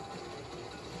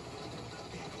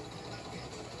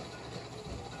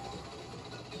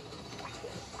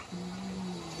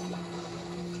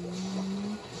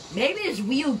 Maybe this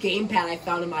Wii U gamepad I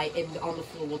found on the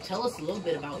floor will tell us a little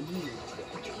bit about you.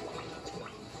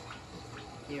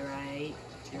 You're right.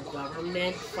 Your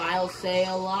government files say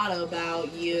a lot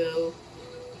about you.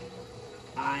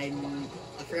 I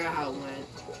forgot how it went.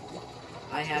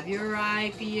 I have your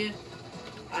IP.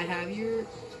 I have your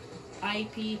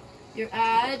IP. Your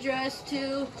address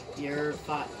too. Your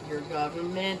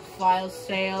government files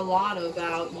say a lot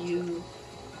about you.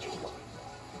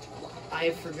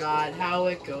 I forgot how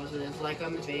it goes. It's like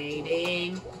I'm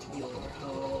invading your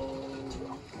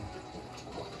home.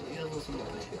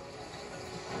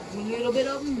 A little bit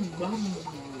of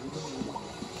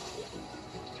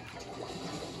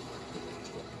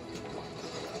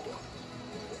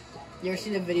You ever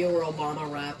seen a video where Obama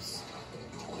raps?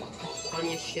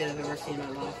 Funniest shit I've ever seen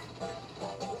in my life.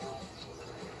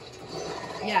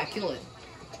 Yeah, kill it.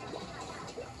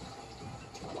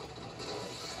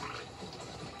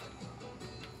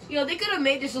 You know, they could have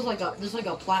made this as like a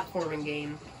platforming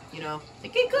game. You know,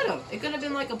 it could have. It could have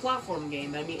been like a platform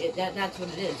game. I mean, that's what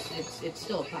it is. It's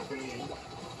still a platform game.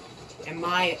 And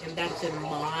that's in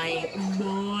my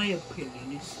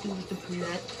opinion. It's still a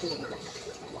platform.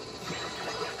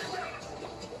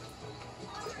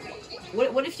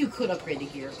 What if you could upgrade the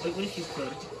gear? Like, what if you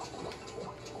could?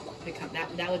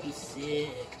 That would be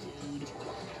sick, dude.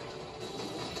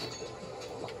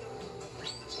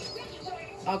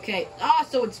 Okay. Ah,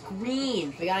 so it's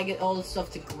green. We gotta get all this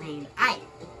stuff to green.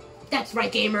 That's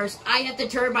right, gamers. I have to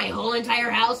turn my whole entire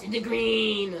house into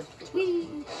green.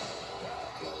 Whee!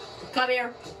 Come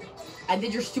here. I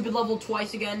did your stupid level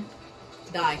twice again.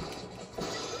 Die.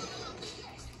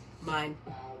 Mine.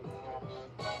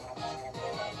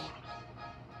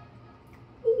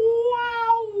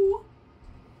 Wow.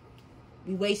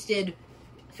 We wasted,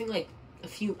 I think, like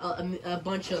a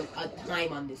bunch of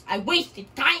time on this. I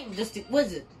wasted time just to,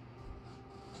 was it?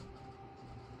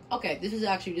 Okay, this is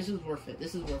worth it.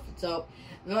 This is worth it. So,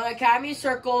 the Academy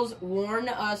circles warn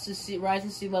us to see rise in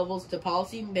sea levels to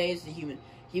policy-based human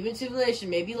civilization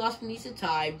may be lost beneath the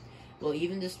tide. Will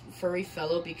even this furry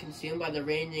fellow be consumed by the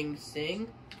raging sting?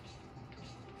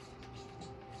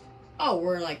 Oh,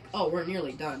 we're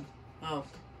nearly done. Oh.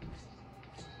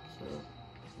 So,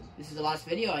 this is the last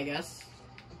video, I guess.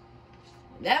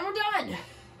 Then we're done!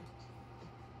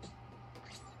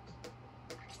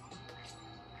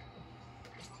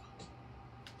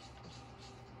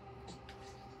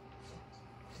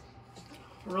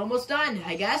 We're almost done,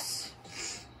 I guess.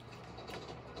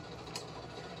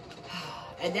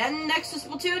 And then next is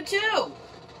Platoon 2!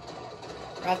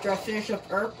 After I finish up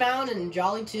Earthbound and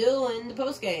Jolly 2 and the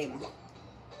post-game.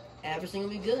 Everything will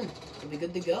be good. It'll be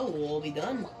good to go. We'll all be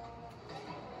done.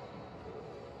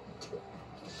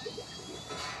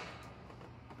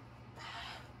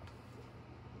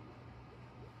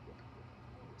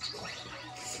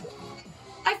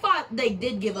 I thought they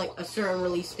did give like a certain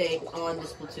release date on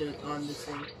this Platoon, on this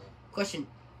thing. Question.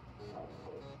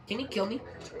 Can he kill me?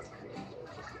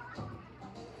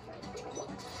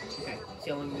 Okay, see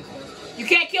how long this goes. You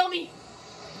can't kill me!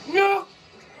 No!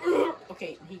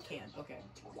 Okay, he can. Okay.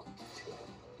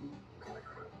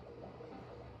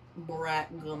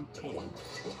 Brat Gumpin.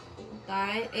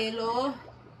 Die, Elo.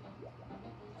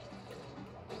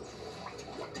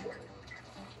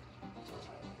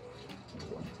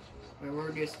 We're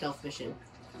gonna do a stealth mission.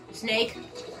 Snake!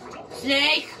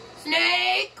 Snake!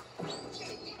 Snake!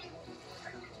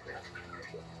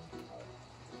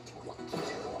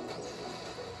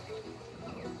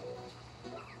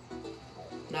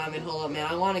 Nah, man, hold up, man.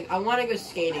 I wanna go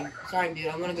skating. Sorry, dude.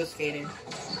 I wanna go skating.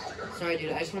 Sorry,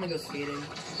 dude. I just wanna go skating.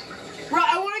 Bro,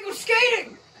 I wanna go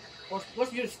skating!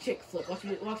 Watch me do this kick flip. Watch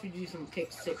me do some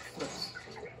kick flips.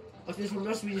 Watch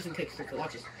me do some kick flips.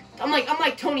 Watch this. I'm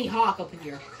like Tony Hawk up in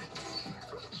here.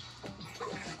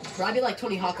 Bro, I'd be like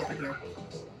Tony Hawk up in here.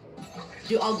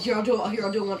 Dude, I'll do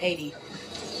 180.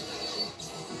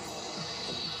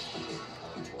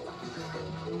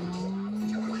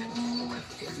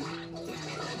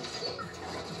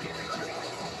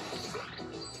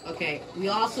 Okay, we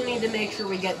also need to make sure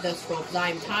we get this rope, because I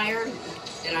am tired,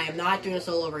 and I am not doing this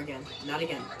all over again. Not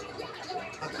again.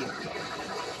 Fuck you.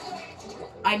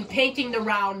 I'm painting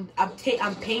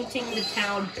I'm painting the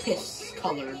town piss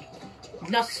colored.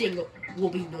 Nothing will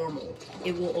be normal.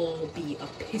 It will all be a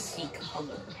pissy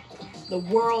color. The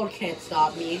world can't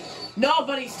stop me.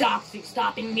 Nobody's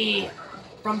stopping me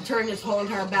from turning this whole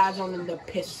entire badge on into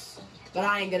piss. But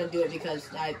I ain't gonna do it because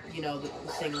the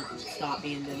thing will stop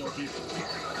me and then it'll be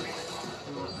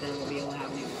then we'll be able to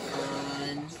have any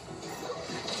fun.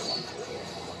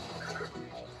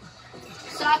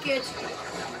 Suck it!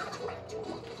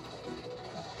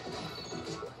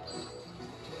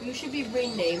 You should be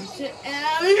renamed to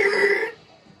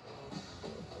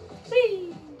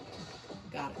Whee!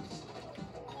 Got it.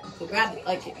 Cool. grab it.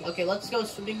 Okay, let's go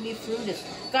swimming through this.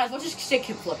 Guys, let's just stick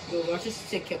hip flip. Let's just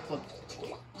stick hip flip.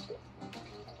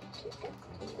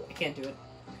 I can't do it.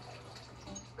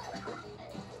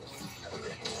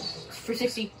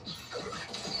 360.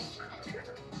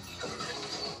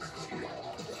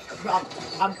 Bro,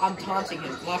 I'm taunting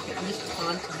him. Watch it. I'm just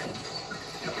taunting him.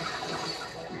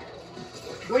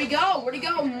 Where'd he go? Where'd he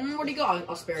go? Where'd he go?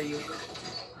 I'll spare you.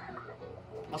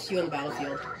 I'll see you on the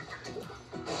battlefield.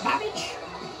 Babbage!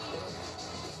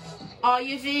 Oh,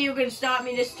 you think you're gonna stop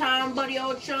me this time, buddy,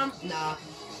 old chump? Nah.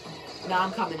 Nah,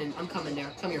 I'm coming in. I'm coming there.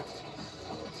 Come here.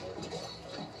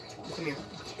 Come here.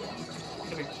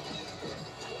 Come here.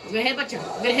 I'm gonna headbutt you.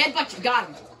 I'm gonna headbutt you. Got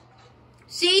him.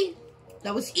 See?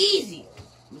 That was easy.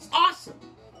 It was awesome.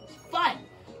 It was fun.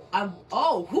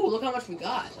 Oh, whoo, look how much we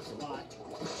got. That's a lot.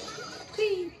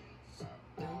 Whee.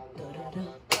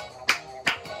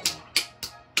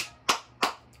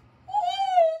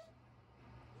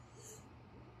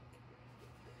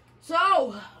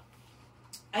 So,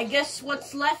 I guess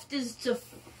what's left is to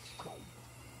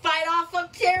fight off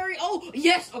of Terry. Oh,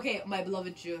 yes. Okay, my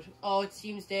beloved Jude. Oh, it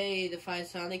seems the fight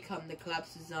finally come. The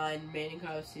collapse design remaining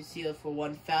cards is sealed for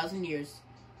 1,000 years.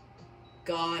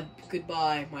 God,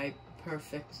 goodbye, my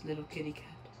perfect little kitty cat.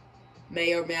 May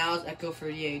your meows echo for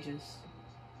the ages.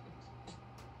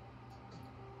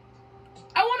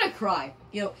 I want to cry.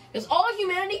 You know, is all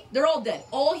humanity? They're all dead.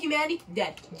 All humanity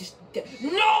dead. Just dead.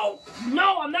 No,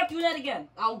 I'm not doing that again.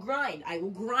 I'll grind. I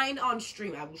will grind on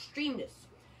stream. I will stream this.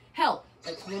 Hell,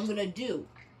 that's what I'm gonna do.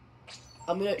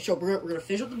 We're gonna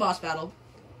finish up the boss battle.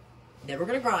 Then we're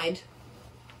gonna grind,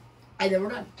 and then we're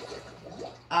done.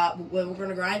 We're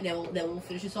gonna grind. Then we'll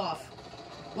finish this off.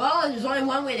 Well, there's only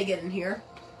one way to get in here.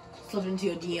 Slip into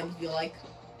your DMs if you like.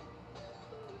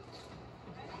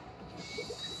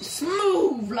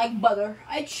 Smooth like butter.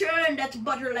 I churn that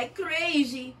butter like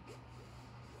crazy.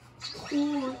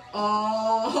 Cool.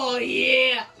 Oh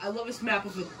yeah! I love this map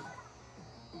of it.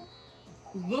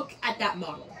 Look at that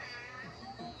model.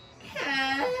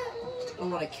 I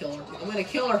want to kill her. I'm gonna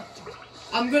kill her.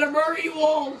 I'm gonna murder you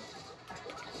all.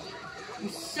 You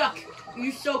suck.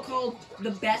 You so-called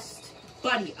the best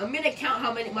buddy. I'm gonna count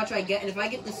how much I get, and if I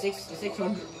get the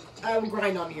 600, I will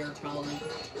grind on here probably.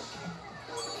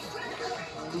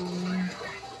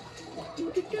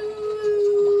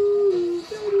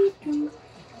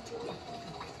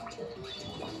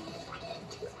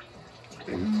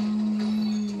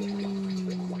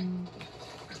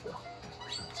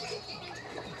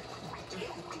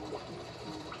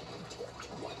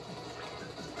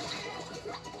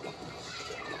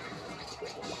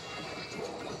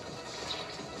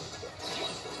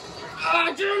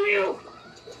 Ah, damn you!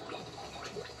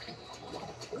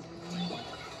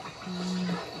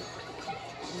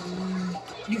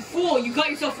 You fool! You got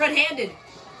yourself red-handed!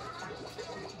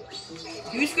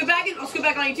 You squid back in? I'll squid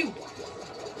back on you too.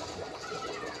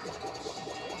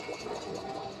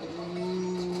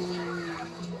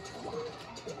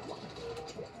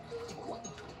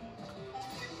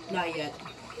 Not yet.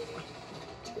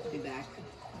 Be back.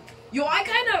 Yo, I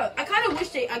kinda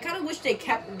wish they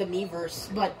kept the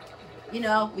Miiverse, but you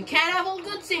know, we can't have all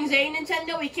good things, eh,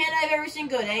 Nintendo? We can't have everything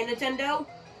good, eh, Nintendo?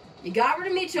 You got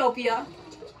rid of Miitopia.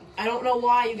 I don't know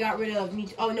why you got rid of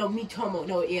Miitomo.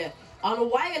 No, yeah. I don't know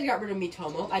why you guys got rid of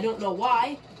Miitomo. I don't know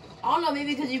why. I don't know,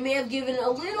 maybe because you may have given a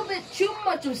little bit too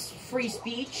much of free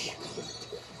speech.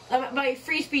 By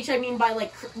free speech, I mean by,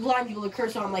 like, blind people to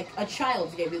curse on, like, a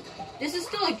child's game. This is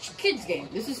still a kid's game.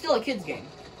 This is still a kid's game.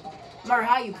 No matter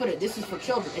how you put it, this is for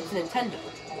children. It's Nintendo.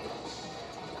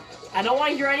 I don't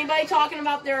want to hear anybody talking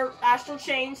about their astral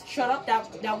chains. Shut up.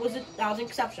 That was an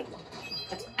exception.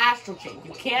 That's astral chain.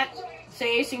 You can't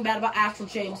say anything bad about astral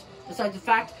chains besides the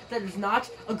fact that it's not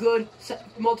a good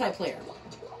multiplayer.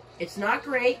 It's not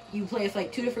great. You play with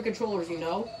like 2 different controllers, you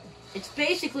know. It's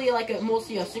basically like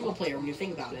mostly a single player when you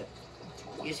think about it.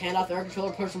 You just hand off the air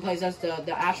controller, person plays as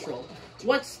the astral.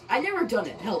 I never done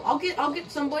it. Hell, I'll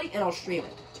get somebody and I'll stream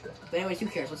it. But anyways, who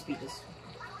cares? Let's beat this.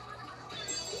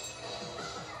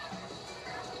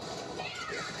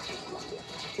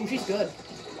 Ooh, she's good.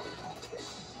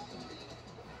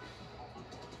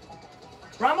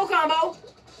 Rumble combo!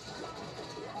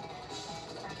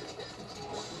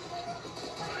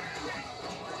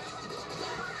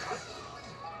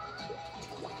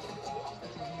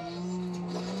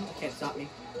 Can't stop me.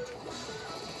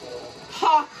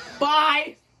 Ha!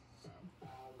 Bye!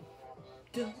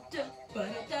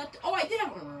 Oh, I did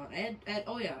have one around.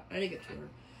 Oh yeah, I did get 2.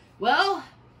 Well,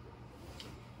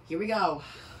 here we go.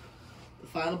 The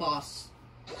final boss.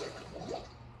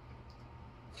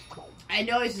 I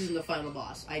know this isn't the final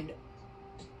boss. I know.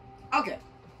 Okay.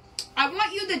 I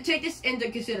want you to take this into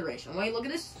consideration. I want you to look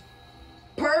at this.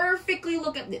 Perfectly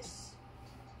look at this.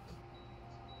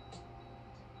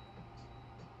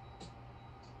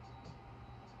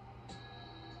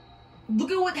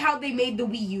 Look at how they made the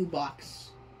Wii U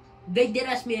box. They did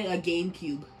us made a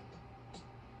GameCube.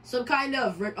 Some kind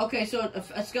of... Okay, so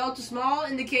a skeleton small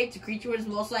indicates a creature is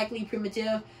most likely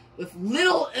primitive with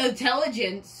little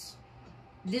intelligence.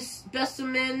 This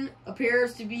specimen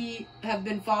appears to have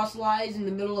been fossilized in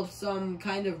the middle of some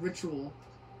kind of ritual.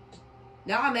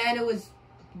 Nah, man, it was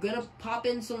gonna pop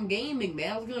in some gaming,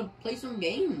 man. I was gonna play some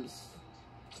games.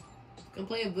 Gonna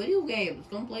play a video game. I was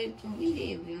gonna play some Wii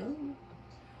games, you know?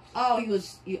 Oh, he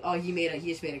just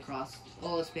made a cross.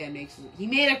 All this man makes is... He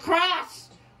made a cross!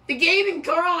 The gaming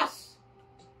cross!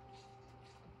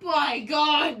 By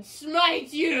God,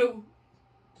 smite you!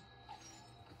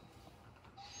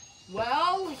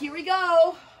 Well, here we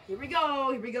go. Here we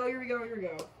go. Here we go. Here we go. Here we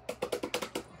go.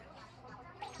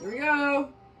 Here we go.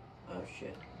 Oh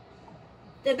shit.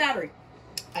 Dead battery.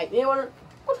 I may want to.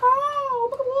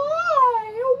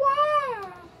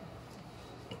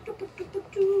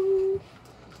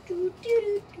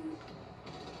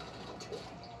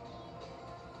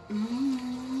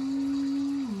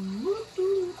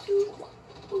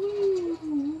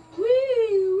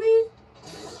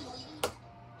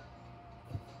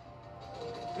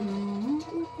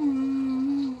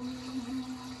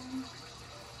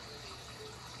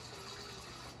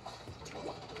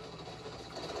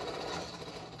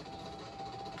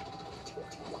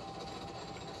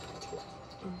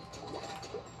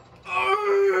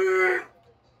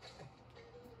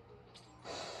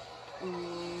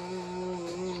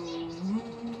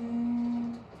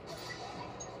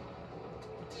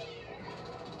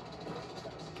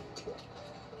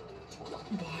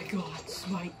 My God,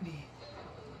 smite me.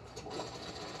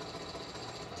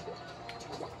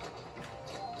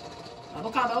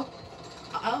 Avocado.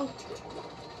 Uh-oh.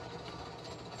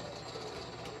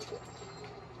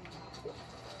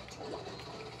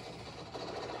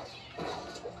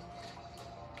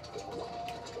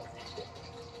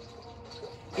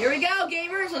 Here we go,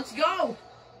 gamers. Let's go.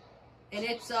 And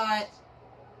it's,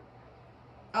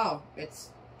 oh,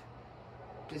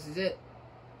 this is it.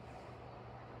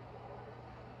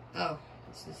 Oh,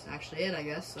 this is actually it, I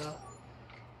guess, so.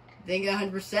 Think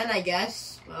 100%, I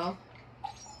guess. Well.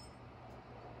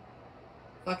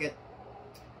 Fuck it.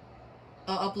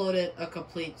 I'll upload it a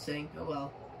complete thing. Oh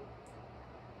well.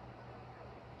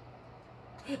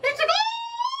 It's a goal!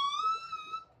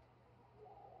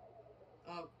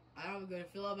 Oh, I don't have a good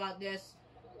feel about this.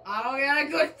 I don't get a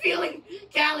good feeling,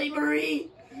 Callie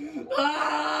Marie.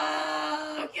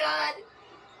 Oh, God.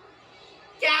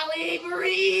 Callie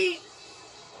Marie.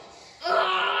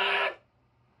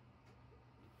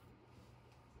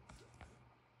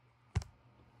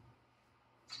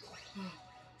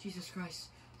 Jesus Christ.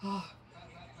 Oh,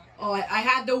 I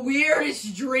had the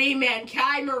weirdest dream, man.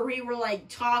 Kai and Marie were, like,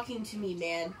 talking to me,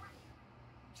 man.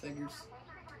 Figures.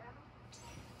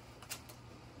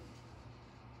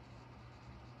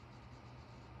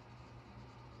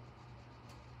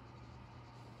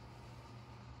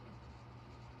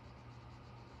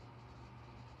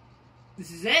 This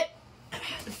is it.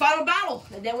 The final battle.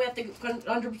 And then we have to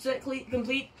 100%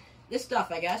 complete this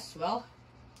stuff, I guess. Well,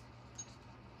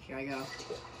 here I go.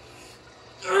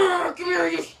 Come here,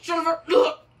 you son of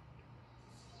a...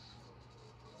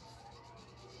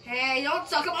 Hey, don't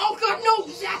suck him. Oh, God, no,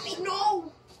 Zappy,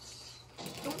 no.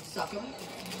 Don't suck him.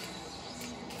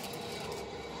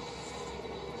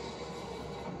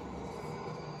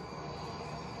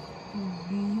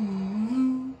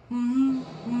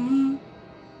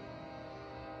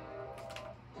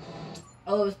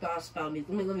 Oh, it's boss battle music.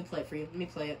 Let me play it for you. Let me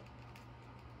play it.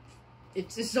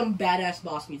 It's just some badass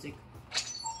boss music.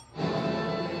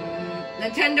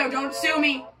 Nintendo, don't sue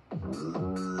me.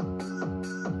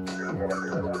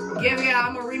 Give me it.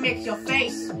 I'm gonna remix your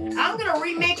face. I'm gonna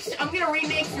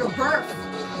remix your birth.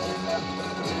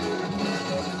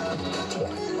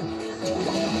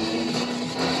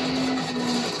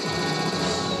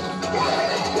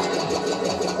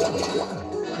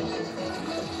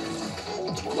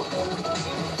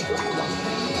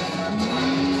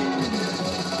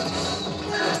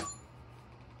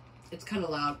 It's kind of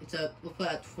loud. We'll put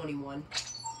it at 21.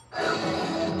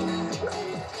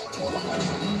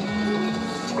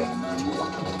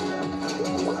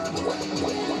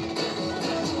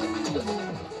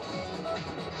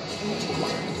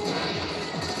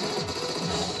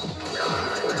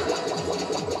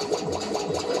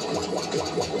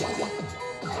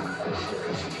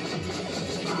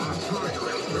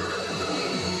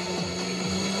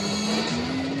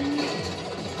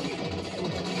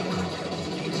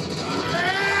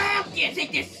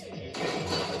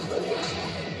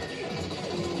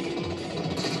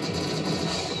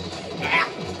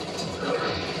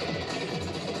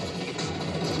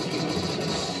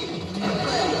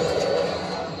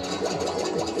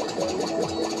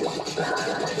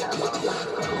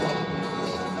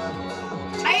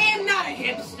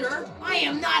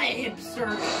 am not a hipster.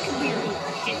 Come here, you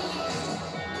shit.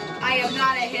 I am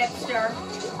not a hipster.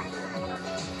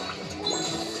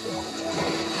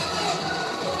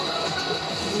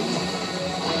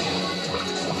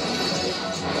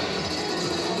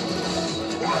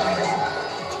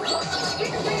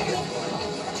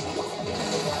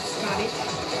 Got it.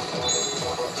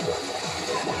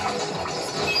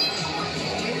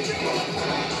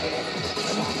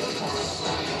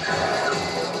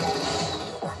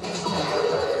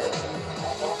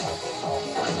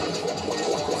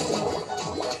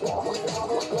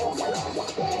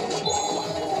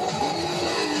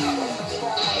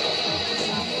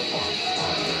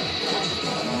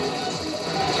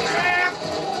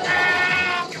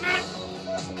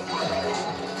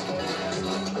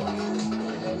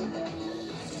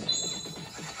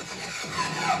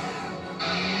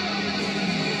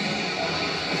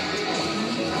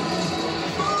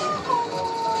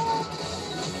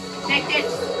 Take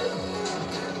this!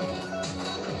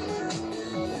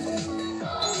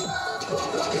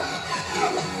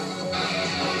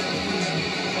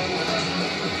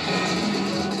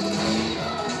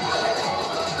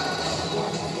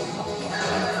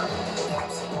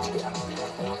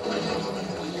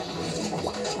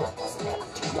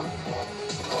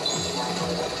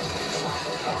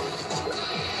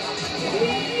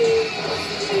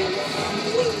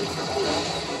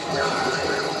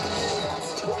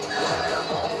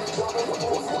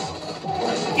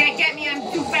 Can't get me, I'm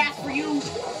too fast for you.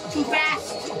 Too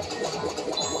fast.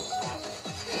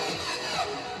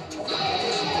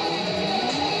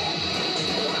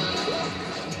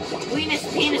 Weenus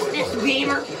penis this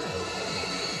gamer.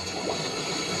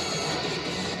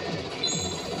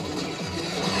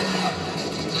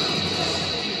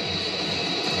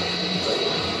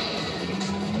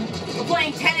 We're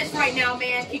playing tennis right now,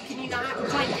 man. Can you not? We're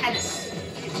playing tennis.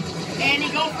 And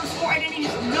he goes for score and then he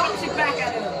just knocks it back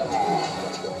at him.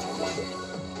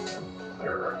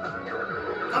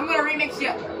 I'm gonna remix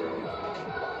you.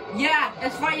 Yeah,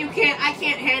 that's why you can't. I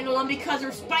can't handle them because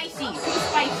they're spicy. Too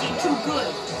spicy and too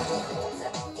good.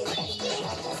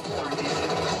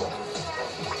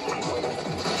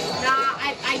 Nah,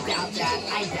 I doubt that.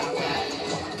 I doubt that.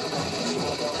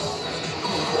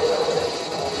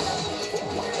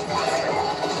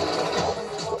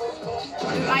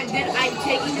 Dude, I'm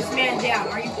taking this man down.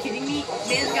 Are you kidding me?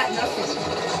 Man's got nothing.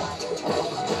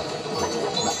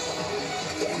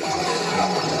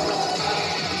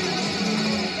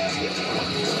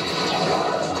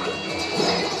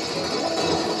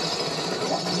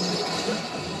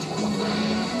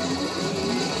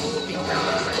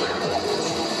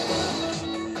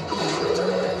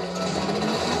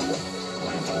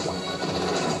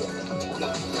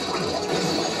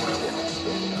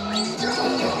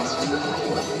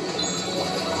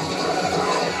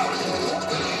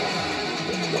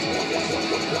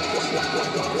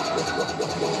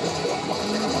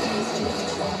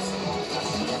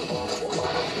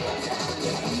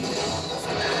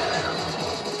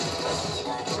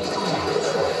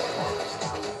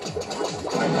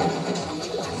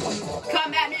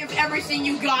 Come at me with everything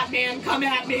you got, man. Come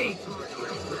at me.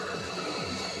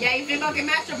 Yeah, you think I can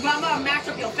match up Bumba or match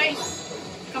up your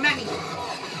face? Come at me.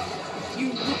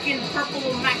 You looking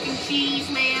purple mac and cheese,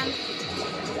 man.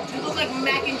 You look like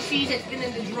mac and cheese that's been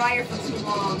in the dryer for too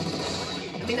long.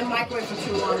 I mean the microwave for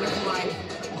too long, never mind.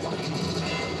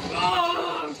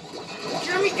 Oh!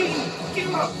 Jeremy, get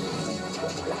him up!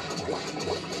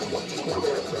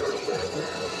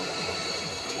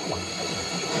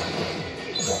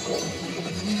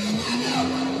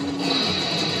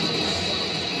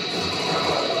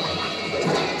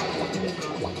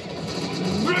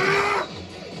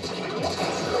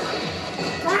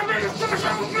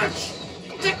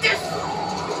 Take this!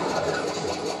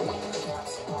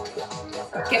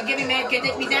 Can't get me, man. Can't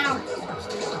take me down.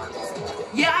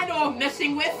 Yeah, I know who I'm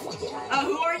messing with.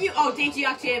 Who are you? Oh, Dainty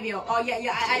Octavio. Oh, yeah,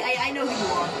 I know who you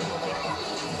are.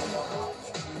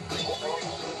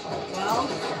 Well.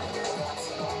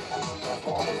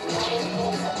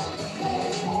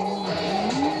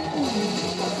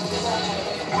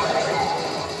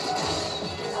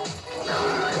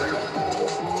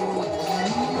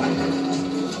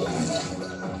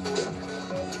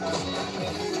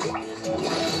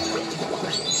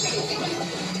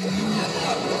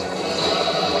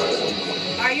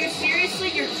 Are you seriously?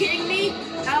 You're kidding me?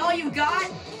 That all you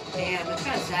got? Damn, it's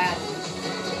kind of sad.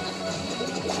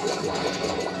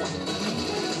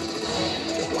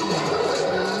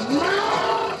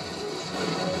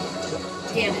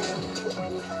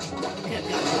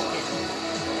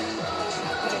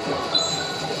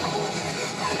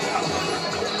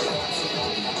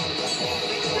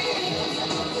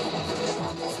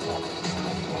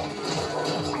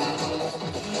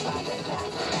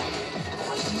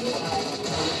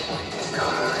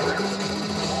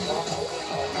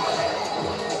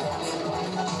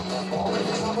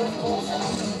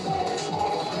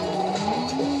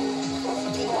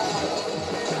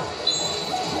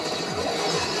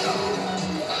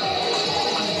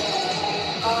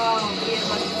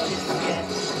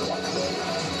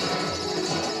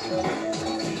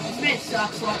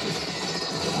 sucks. Watch this.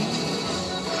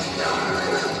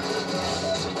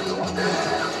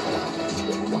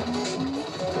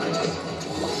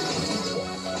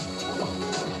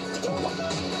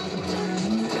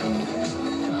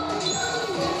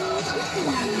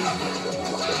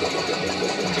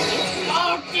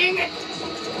 Oh, dang it!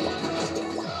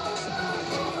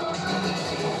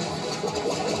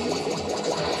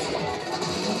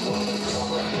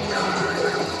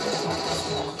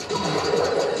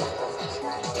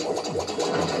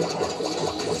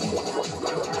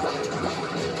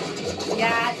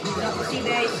 Yeah, drop the sea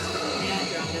base. Yeah,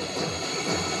 drop it.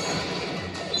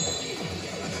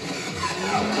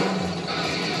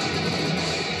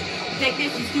 Take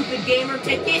this, you stupid gamer.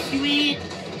 Take this, you idiot.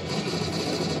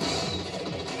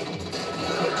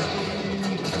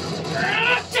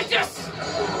 Take this!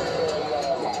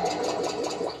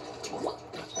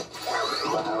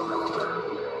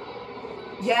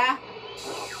 Yeah?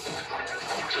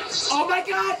 Oh my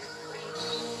god!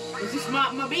 Is this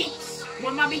my beats?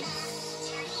 One of my beats?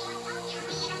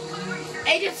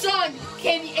 Agent Song!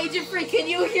 Agent Free, can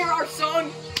you hear our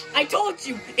song? I told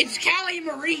you! It's Callie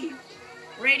Marie!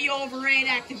 Radio override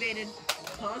activated.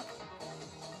 Huh?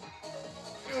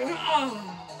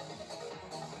 Oh.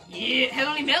 Yeah,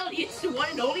 Heavenly Melody, it's the one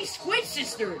and only Squid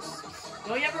Sisters.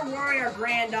 Don't you ever worry our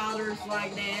granddaughters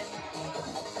like that.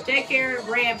 Take care of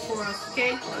Gramps for us,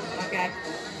 okay? Okay.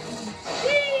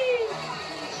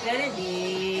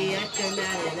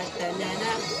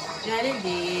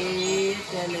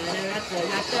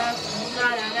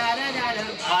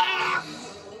 Ah!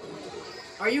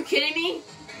 Are you kidding me?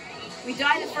 We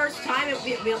died the first time and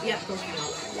yeah, of course we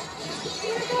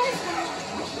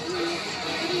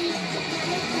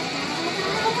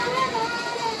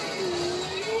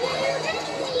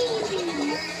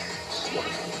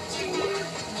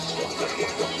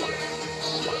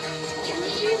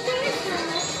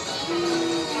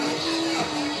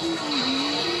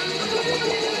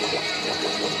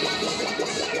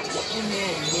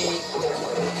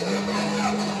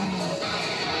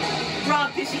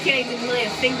Rob Pissy can't even lay a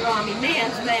finger on me.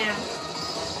 Man's man.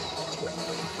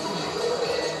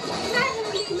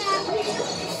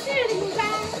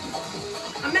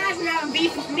 Imagine having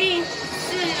beef with me,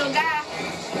 silly little guy.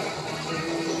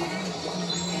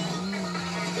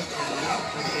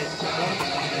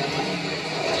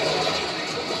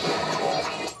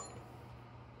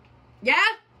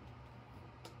 Yeah?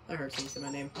 I heard someone say my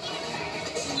name.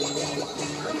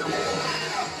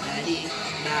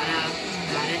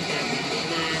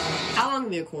 How long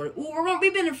have we recorded? Ooh,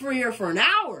 we've been in for here for an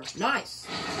hour. Nice.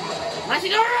 Nice.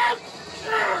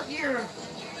 Here.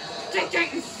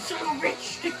 Take, you son of a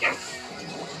bitch. Take this.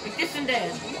 Take this and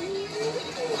that.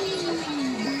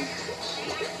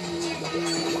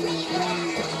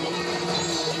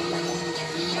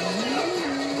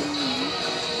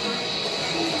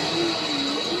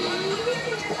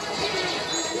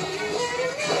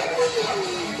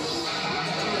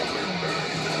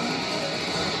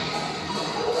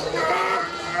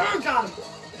 Got him.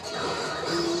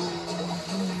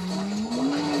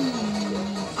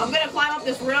 I'm gonna climb up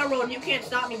this railroad and you can't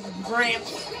stop me,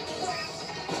 Gramps.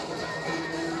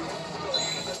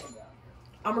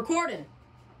 I'm recording.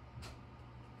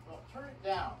 Well, turn it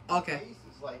down. Okay. The bass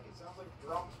is like, it sounds like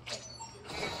drums.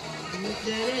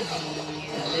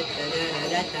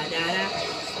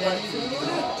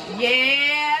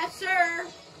 Yeah, sir.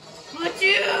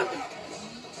 Platoon.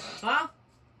 Huh?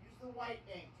 Use the white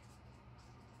ink.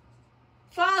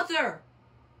 Father.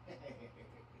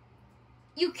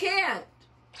 You can't.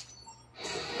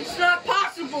 It's not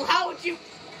possible. How would you?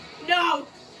 No.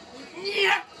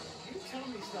 Yeah. You tell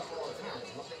me stuff all the time.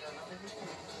 One thing or another.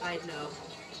 I know.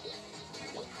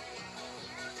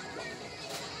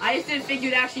 I just didn't think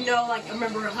you'd actually know, like,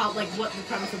 remember how, like, what the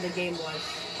premise of the game was.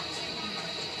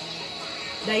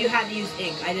 That you had to use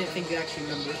ink. I didn't think you actually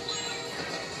remembered.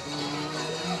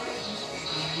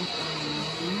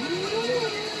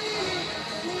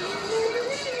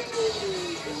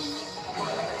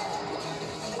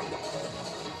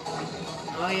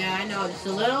 Oh yeah, I know. Just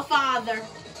a little farther.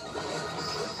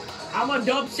 I'm a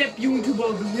dubstep you into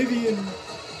oblivion.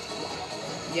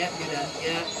 Yep, you're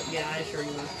dead. Yeah, I assure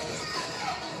you will.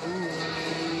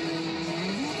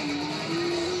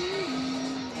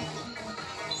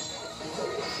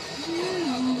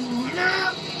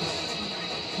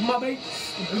 My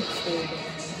mates.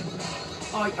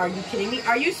 Oh, are you kidding me?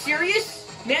 Are you serious?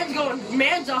 Man's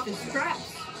off his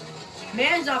straps.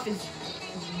 Man's off his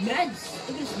meds.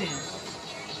 Look at this man.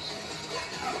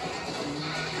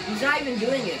 He's not even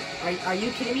doing it. Are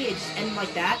you kidding me? It just ended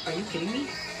like that? Are you kidding me?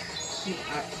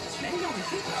 Man's off his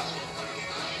straps.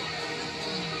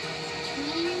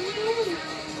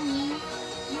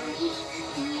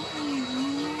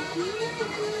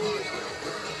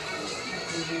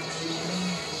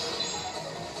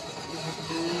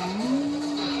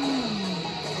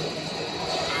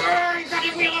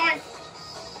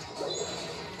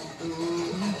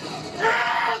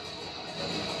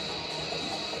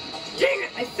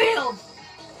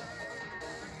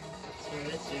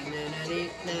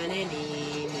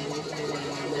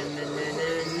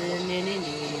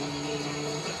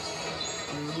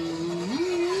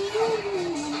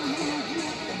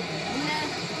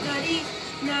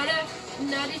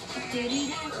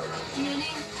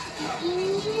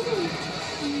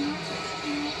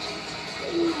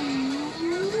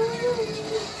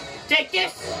 Take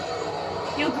this!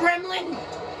 You gremlin!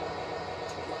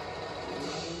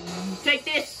 Take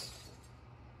this!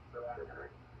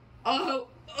 Oh,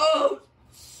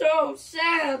 so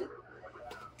sad!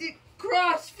 The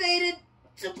cross faded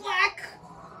to black!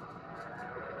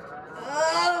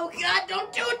 Oh, God,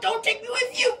 don't do it! Don't take me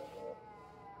with you!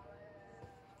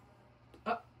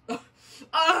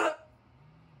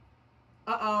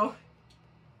 Uh-oh.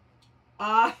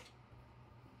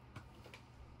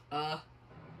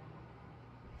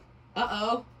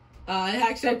 Uh-oh.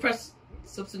 Actually, I pressed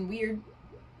something weird.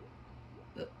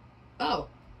 Oh.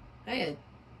 Hey,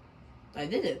 I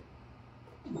did it.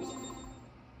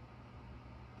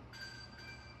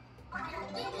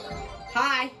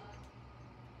 Hi.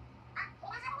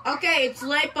 Okay, it's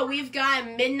late, but we've got a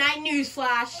midnight news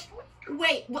flash.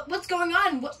 Wait, what's going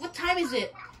on? What time is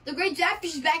it? The Great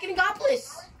Jackfish is back in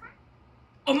Agopolis.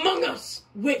 Among Us!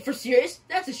 Wait, for serious?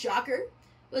 That's a shocker.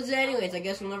 But anyways, I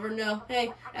guess we'll never know.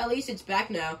 Hey, at least it's back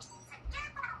now.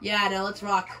 Yeah, no, let's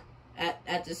rock.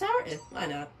 At this hour? Why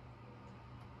not?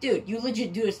 Dude, you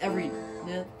legit do this every...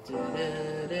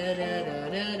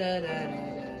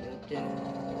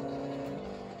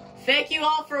 Thank you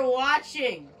all for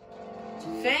watching.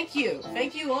 Thank you.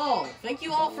 Thank you all. Thank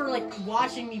you all for, like,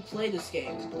 watching me play this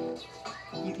game.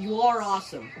 You are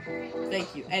awesome.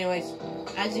 Thank you. Anyways,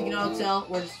 as you can all tell,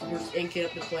 we're just inking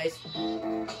up the place.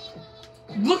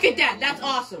 Look at that! That's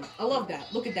awesome! I love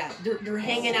that. Look at that. They're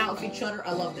hanging out with each other.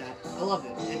 I love that. I love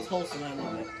it. It's wholesome. I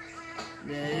love it.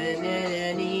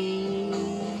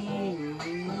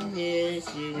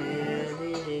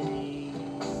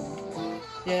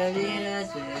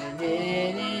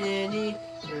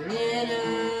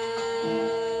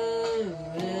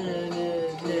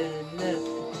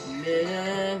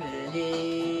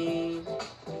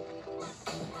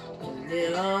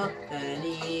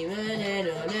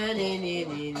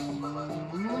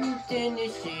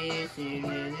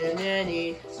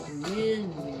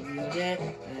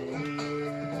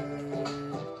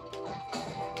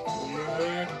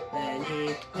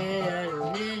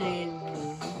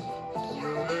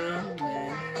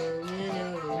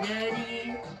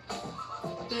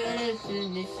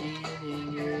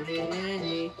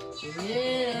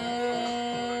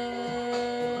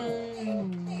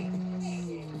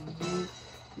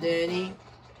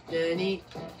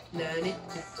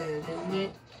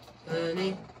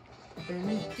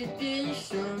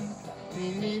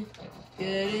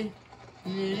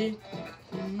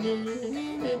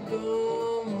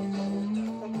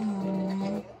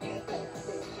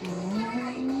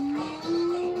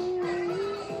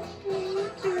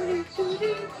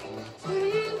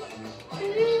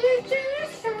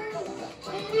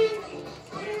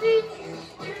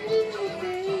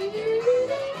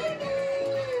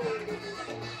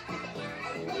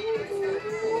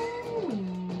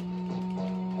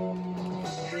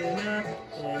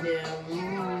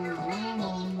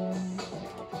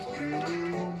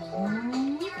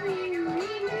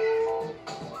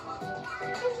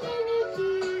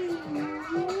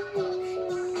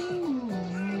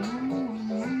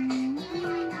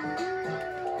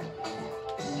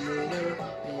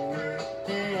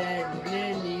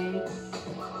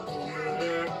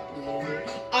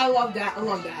 I love that. I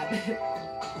love that.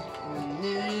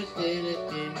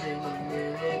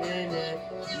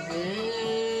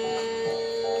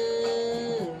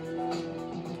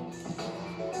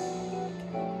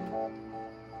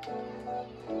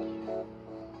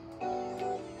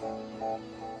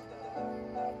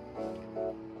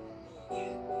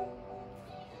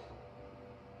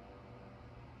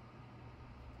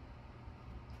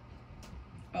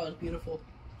 Oh, it's beautiful.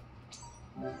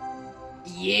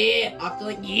 Yeah, after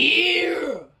like,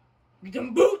 yeah, get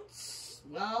them boots.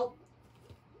 Well,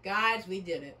 guys, we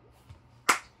did it.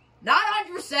 Not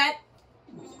 100%,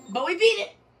 but we beat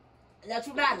it. That's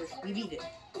what matters. We beat it.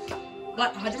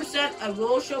 But 100%, I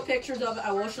will show pictures of it.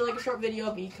 I will show like a short video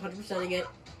of me 100%ing it.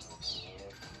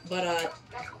 But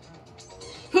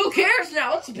who cares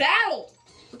now? Let's battle.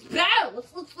 Let's battle.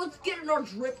 Let's get in our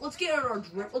drip. Let's get in our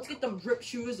drip. Let's get them drip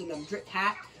shoes and them drip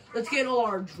hat. Let's get all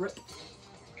our drip.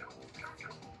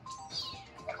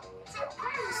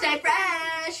 Stay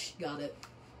fresh. Got it.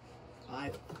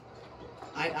 I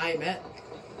bet.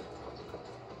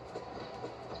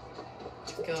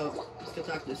 Let's go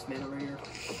talk to this man over here.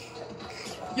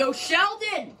 Yo,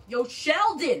 Sheldon! Yo,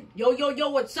 Sheldon! Yo,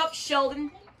 what's up,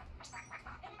 Sheldon?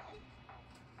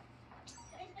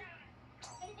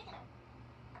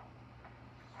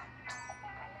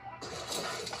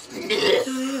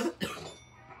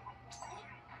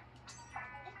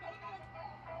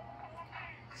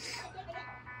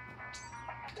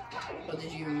 What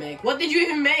did you even make? What did you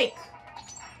even make?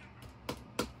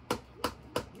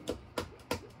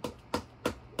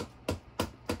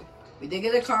 did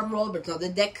get a carbon roller, but it's not the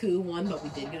Deku one, but we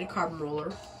did get a carbon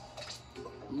roller.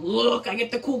 Look, I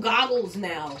get the cool goggles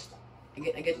now. I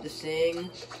get to sing.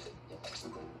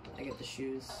 I get the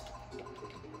shoes.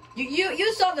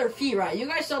 You saw their feet, right? You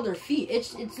guys saw their feet.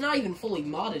 It's not even fully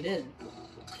modded in.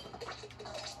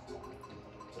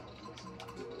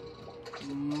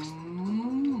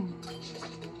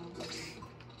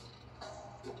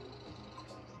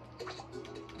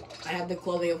 I have the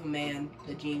clothing of a man,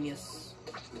 the genius.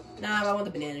 Nah, I want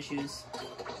the banana shoes.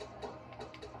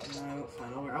 No,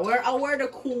 fine. I'll wear the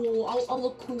cool. I'll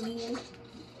look cool.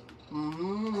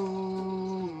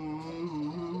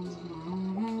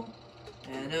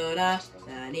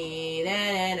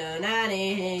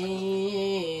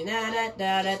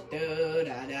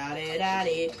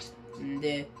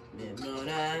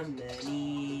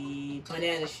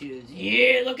 Banana shoes.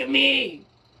 Yeah, look at me.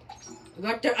 I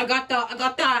got that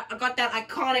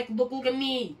iconic look. Look at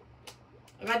me.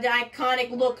 I got the iconic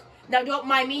look. Now don't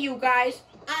mind me, you guys.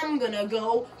 I'm gonna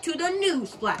go to the new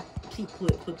splat. Keep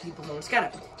people on. It's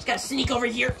gotta sneak over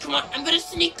here. Come on, I'm gonna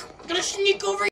sneak over here.